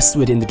blowing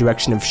westward in the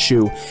direction of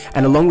Shu,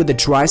 and along with the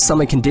dry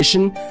summer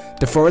condition,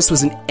 the forest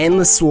was an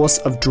endless source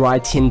of dry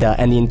tinder,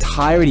 and the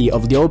entirety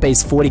of Liu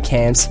Bei's 40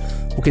 camps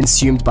were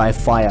consumed by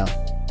fire,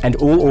 and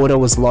all order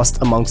was lost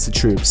amongst the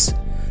troops.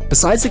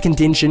 Besides the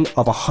contingent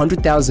of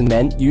 100,000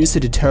 men used to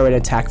deter an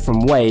attack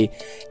from Wei,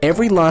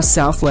 every last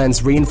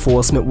Southlands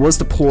reinforcement was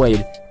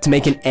deployed to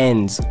make an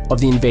end of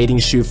the invading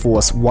Shu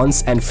force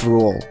once and for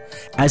all.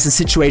 As the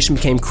situation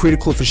became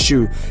critical for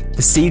Shu,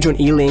 the siege on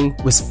Yiling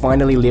was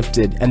finally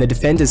lifted, and the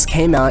defenders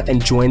came out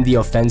and joined the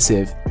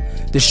offensive.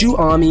 The Shu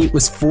army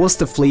was forced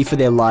to flee for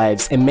their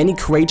lives, and many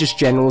courageous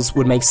generals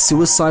would make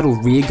suicidal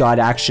rearguard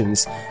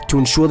actions to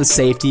ensure the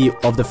safety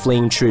of the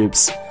fleeing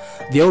troops.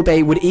 Liu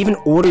Bei would even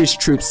order his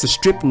troops to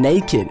strip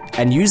naked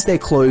and use their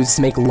clothes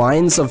to make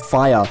lines of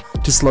fire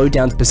to slow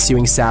down the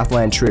pursuing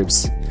Southland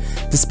troops.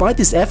 Despite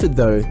this effort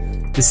though,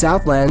 the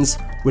Southlands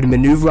would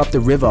maneuver up the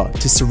river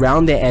to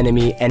surround their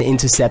enemy and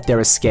intercept their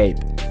escape.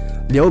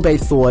 Liu Bei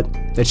thought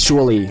that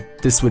surely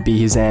this would be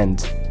his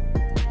end.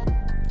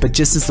 But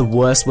just as the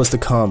worst was to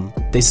come,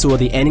 they saw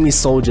the enemy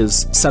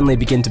soldiers suddenly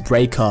begin to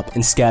break up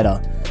and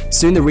scatter.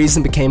 Soon the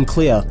reason became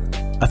clear.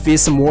 A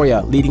fearsome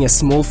warrior leading a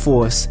small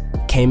force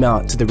came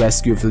out to the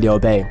rescue of Liu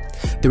Bei.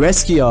 The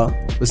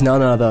rescuer was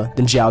none other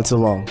than Zhao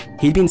Zilong.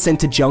 He'd been sent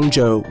to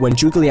Jiangzhou when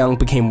Zhuge Liang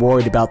became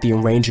worried about the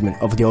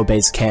arrangement of Liu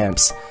Bei's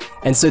camps,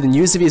 and so the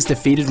news of his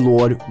defeated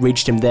lord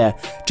reached him there.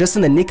 Just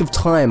in the nick of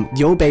time,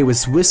 Liu Bei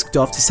was whisked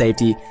off to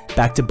safety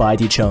back to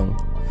Baidicheng.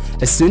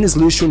 As soon as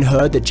Lu Xun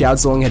heard that Zhao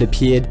Zilong had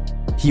appeared,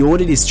 he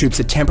ordered his troops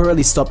to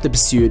temporarily stop the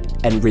pursuit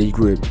and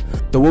regroup.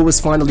 The war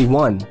was finally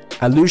won,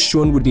 and Lu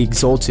Xun would be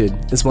exalted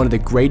as one of the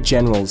great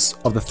generals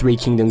of the Three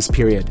Kingdoms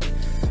period.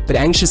 But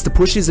anxious to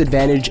push his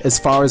advantage as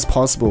far as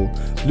possible,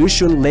 Lu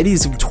Xun led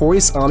his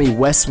victorious army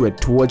westward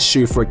towards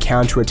Shu for a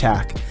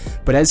counterattack.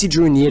 But as he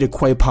drew near to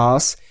Kui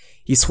Pass,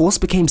 his horse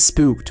became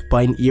spooked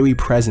by an eerie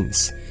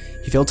presence.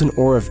 He felt an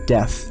aura of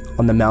death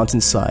on the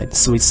mountainside,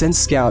 so he sent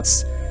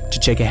scouts to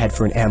check ahead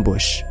for an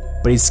ambush.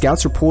 But his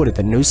scouts reported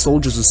that no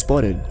soldiers were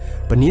spotted,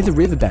 but near the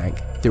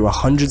riverbank there were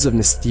hundreds of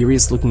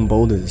mysterious-looking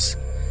boulders.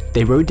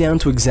 They rode down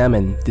to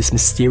examine this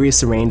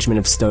mysterious arrangement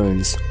of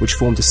stones, which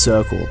formed a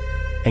circle,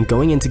 and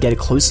going in to get a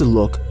closer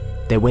look,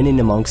 they went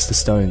in amongst the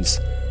stones.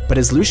 But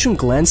as Lu Xun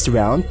glanced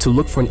around to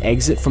look for an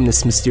exit from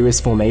this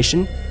mysterious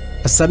formation,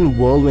 a sudden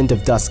whirlwind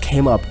of dust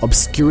came up,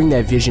 obscuring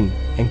their vision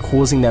and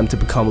causing them to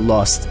become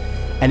lost.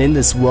 And in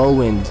this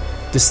whirlwind,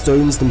 the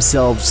stones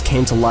themselves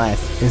came to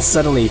life and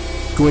suddenly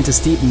grew into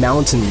steep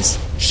mountains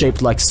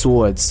shaped like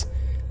swords.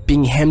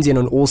 Being hemmed in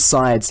on all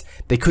sides,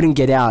 they couldn't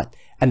get out,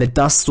 and the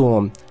dust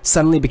storm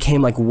suddenly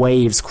became like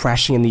waves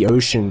crashing in the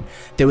ocean.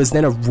 There was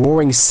then a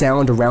roaring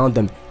sound around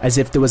them, as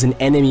if there was an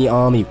enemy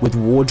army with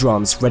war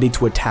drums ready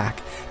to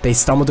attack. They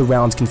stumbled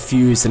around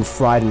confused and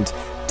frightened,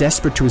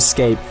 desperate to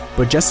escape,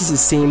 but just as it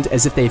seemed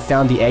as if they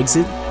found the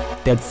exit,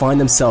 they'd find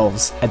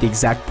themselves at the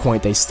exact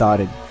point they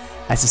started.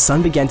 As the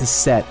sun began to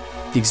set,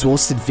 the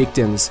exhausted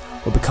victims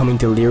were becoming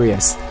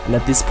delirious, and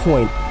at this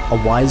point,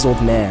 a wise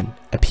old man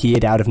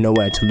appeared out of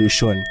nowhere to Lu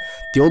Xun.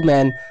 The old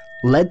man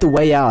led the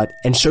way out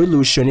and showed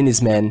Lu Xun and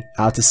his men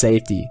out to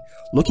safety.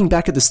 Looking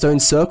back at the stone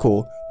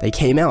circle, they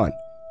came out,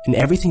 and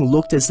everything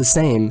looked as the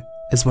same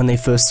as when they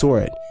first saw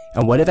it,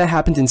 and whatever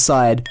happened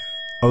inside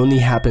only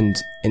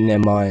happened in their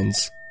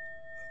minds.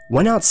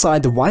 When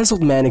outside, the wise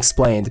old man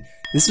explained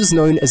this was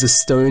known as a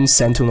stone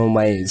sentinel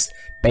maze,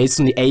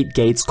 based on the 8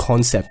 gates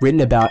concept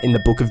written about in the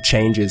Book of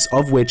Changes,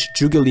 of which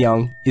Zhuge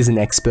Liang is an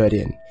expert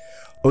in.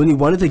 Only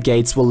one of the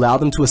gates will allow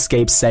them to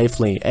escape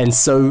safely, and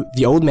so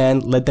the old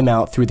man led them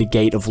out through the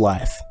Gate of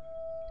Life.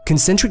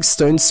 Concentric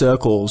stone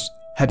circles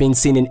have been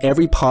seen in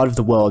every part of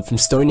the world, from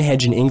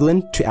Stonehenge in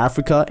England to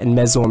Africa and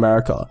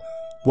Mesoamerica.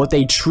 What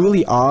they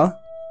truly are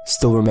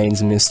still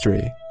remains a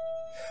mystery.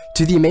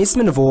 To the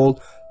amazement of all,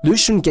 Lu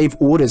Xun gave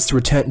orders to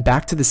return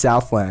back to the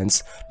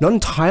Southlands, not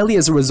entirely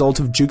as a result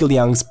of Zhuge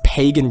Liang's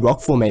pagan rock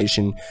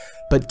formation,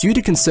 but due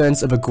to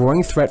concerns of a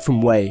growing threat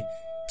from Wei,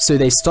 so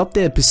they stopped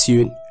their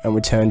pursuit and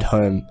returned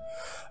home.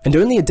 And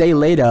only a day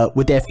later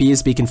would their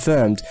fears be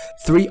confirmed,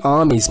 3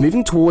 armies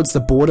moving towards the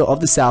border of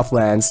the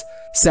Southlands,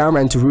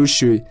 Shaoran to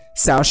Rushu,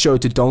 Shaoshou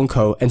to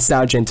Dongkou, and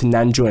Shaozhen to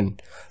Nanjun.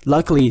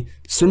 Luckily,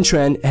 Sun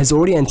Quan has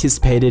already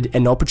anticipated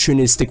an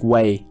opportunistic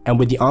Wei, and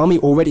with the army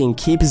already in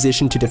key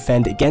position to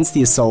defend against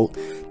the assault,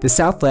 the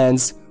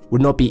Southlands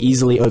would not be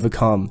easily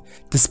overcome.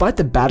 Despite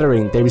the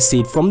battering they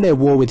received from their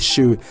war with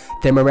Shu,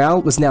 their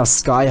morale was now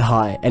sky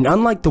high, and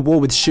unlike the war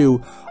with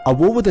Shu, a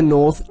war with the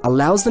North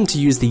allows them to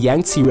use the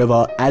Yangtze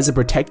River as a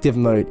protective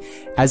moat,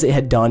 as it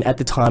had done at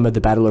the time of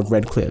the Battle of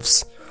Red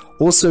Cliffs.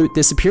 Also,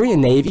 their superior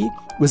navy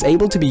was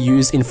able to be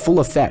used in full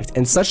effect,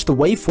 and such the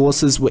Wei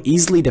forces were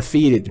easily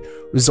defeated,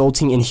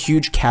 resulting in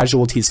huge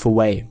casualties for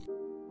Wei.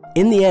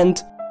 In the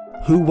end,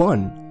 who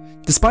won?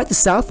 Despite the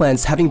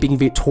Southlands having been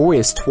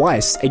victorious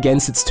twice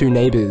against its 2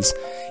 neighbors,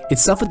 it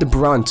suffered the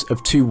brunt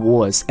of 2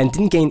 wars and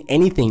didn't gain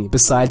anything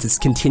besides its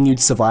continued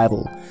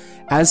survival.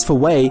 As for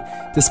Wei,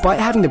 despite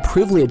having the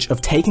privilege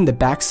of taking the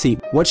backseat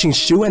watching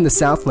Shu and the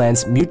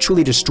Southlands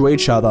mutually destroy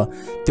each other,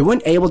 they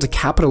weren't able to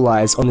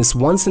capitalize on this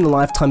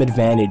once-in-a-lifetime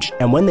advantage,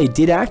 and when they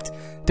did act,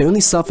 they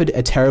only suffered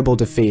a terrible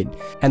defeat.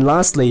 And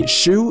lastly,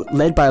 Shu,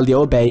 led by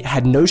Liu Bei,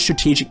 had no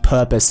strategic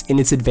purpose in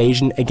its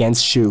invasion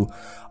against Shu.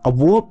 A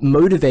war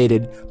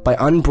motivated by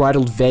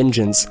unbridled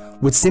vengeance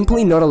would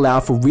simply not allow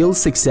for real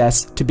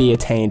success to be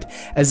attained,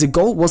 as the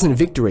goal wasn't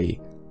victory,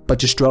 but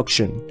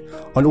destruction.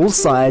 On all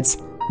sides,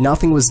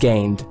 nothing was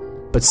gained,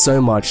 but so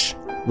much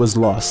was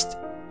lost.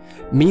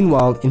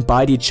 Meanwhile, in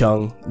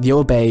Baidicheng,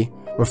 Liu Bei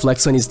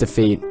reflects on his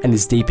defeat and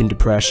is deep in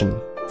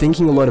depression,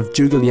 thinking a lot of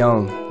Zhuge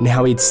Liang and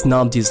how he'd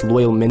snubbed his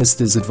loyal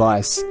minister's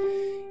advice.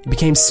 He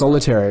became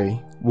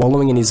solitary,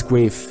 wallowing in his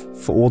grief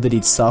for all that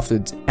he'd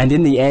suffered, and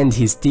in the end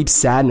his deep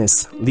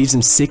sadness leaves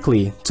him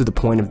sickly to the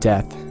point of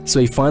death. So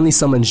he finally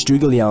summons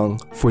Zhuge Liang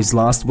for his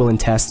last will and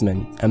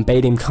testament, and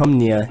bade him come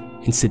near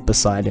and sit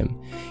beside him.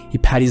 He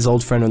patted his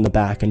old friend on the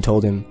back and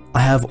told him, "I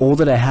have all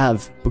that I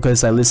have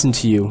because I listened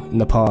to you in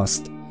the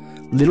past.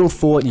 Little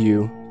thought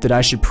you that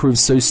I should prove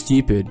so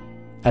stupid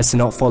as to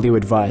not follow your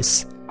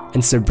advice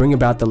and so bring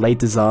about the late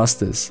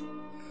disasters.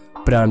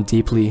 But I am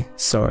deeply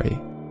sorry."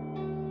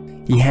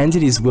 He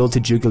handed his will to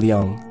Zhuge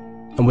Liang,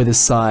 and with a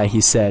sigh he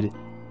said,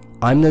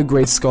 "I'm no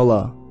great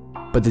scholar,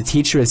 but the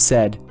teacher has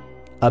said,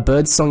 a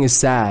bird's song is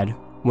sad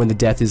when the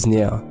death is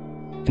near,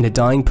 and a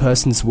dying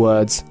person's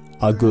words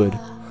are good.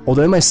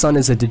 Although my son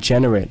is a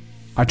degenerate,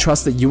 I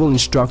trust that you will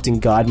instruct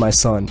and guide my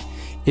son.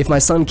 If my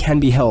son can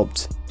be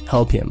helped,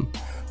 help him.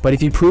 But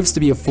if he proves to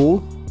be a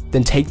fool,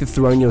 then take the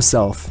throne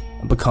yourself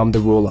and become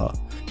the ruler.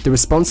 The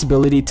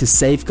responsibility to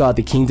safeguard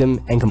the kingdom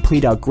and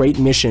complete our great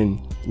mission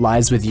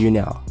lies with you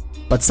now."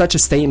 But such a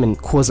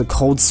statement caused a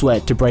cold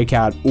sweat to break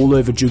out all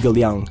over Zhuge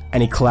Liang,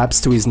 and he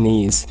collapsed to his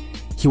knees.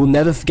 He will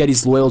never forget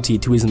his loyalty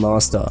to his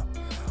master.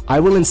 "I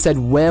will instead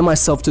wear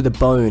myself to the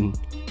bone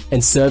in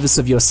service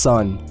of your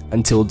son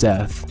until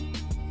death."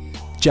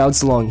 Zhao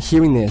Zilong,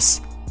 hearing this,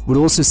 would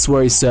also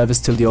swear his service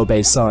to Liu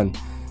Bei's son.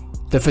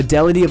 "The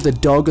fidelity of the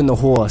dog and the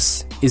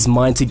horse is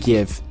mine to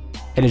give,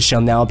 and it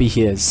shall now be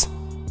his."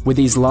 With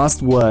these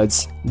last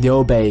words,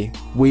 Liu Bei,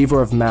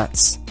 weaver of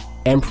mats,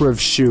 emperor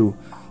of Shu,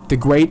 the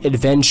great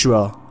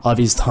adventurer of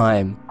his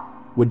time,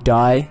 would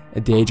die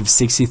at the age of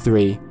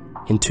 63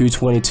 in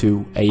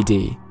 222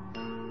 AD.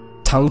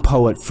 Tang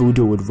poet Fu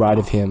Du would write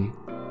of him,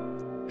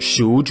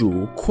 蜀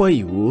主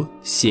愧无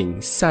醒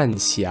善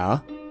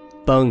侠，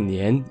本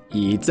年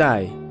已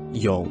在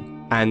永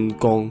安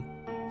宫。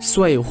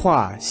岁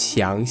化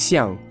祥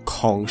相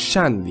恐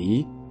善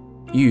离，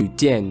欲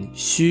见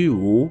虚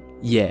无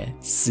也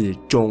似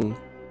中。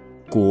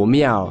古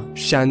庙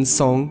山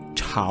松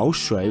潮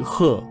水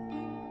鹤，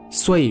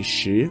岁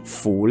时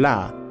福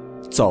蜡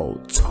走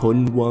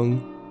村翁。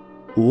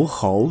吴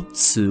侯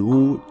此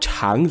屋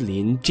长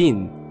林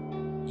尽，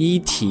一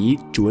题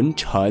准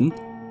臣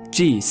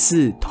祭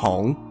祀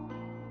同。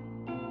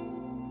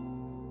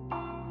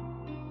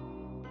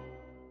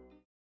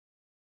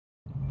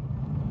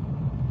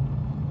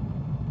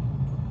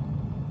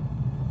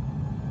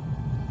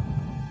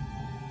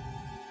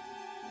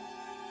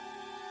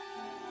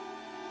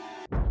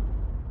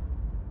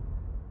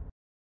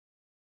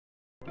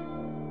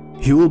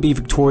Who will be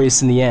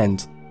victorious in the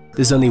end?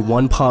 There's only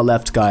one part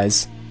left,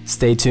 guys.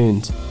 Stay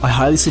tuned. I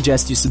highly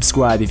suggest you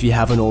subscribe if you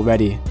haven't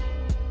already.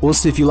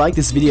 Also, if you like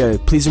this video,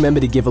 please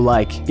remember to give a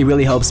like. It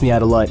really helps me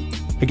out a lot.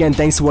 Again,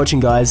 thanks for watching,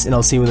 guys, and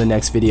I'll see you in the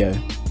next video.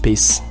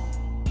 Peace.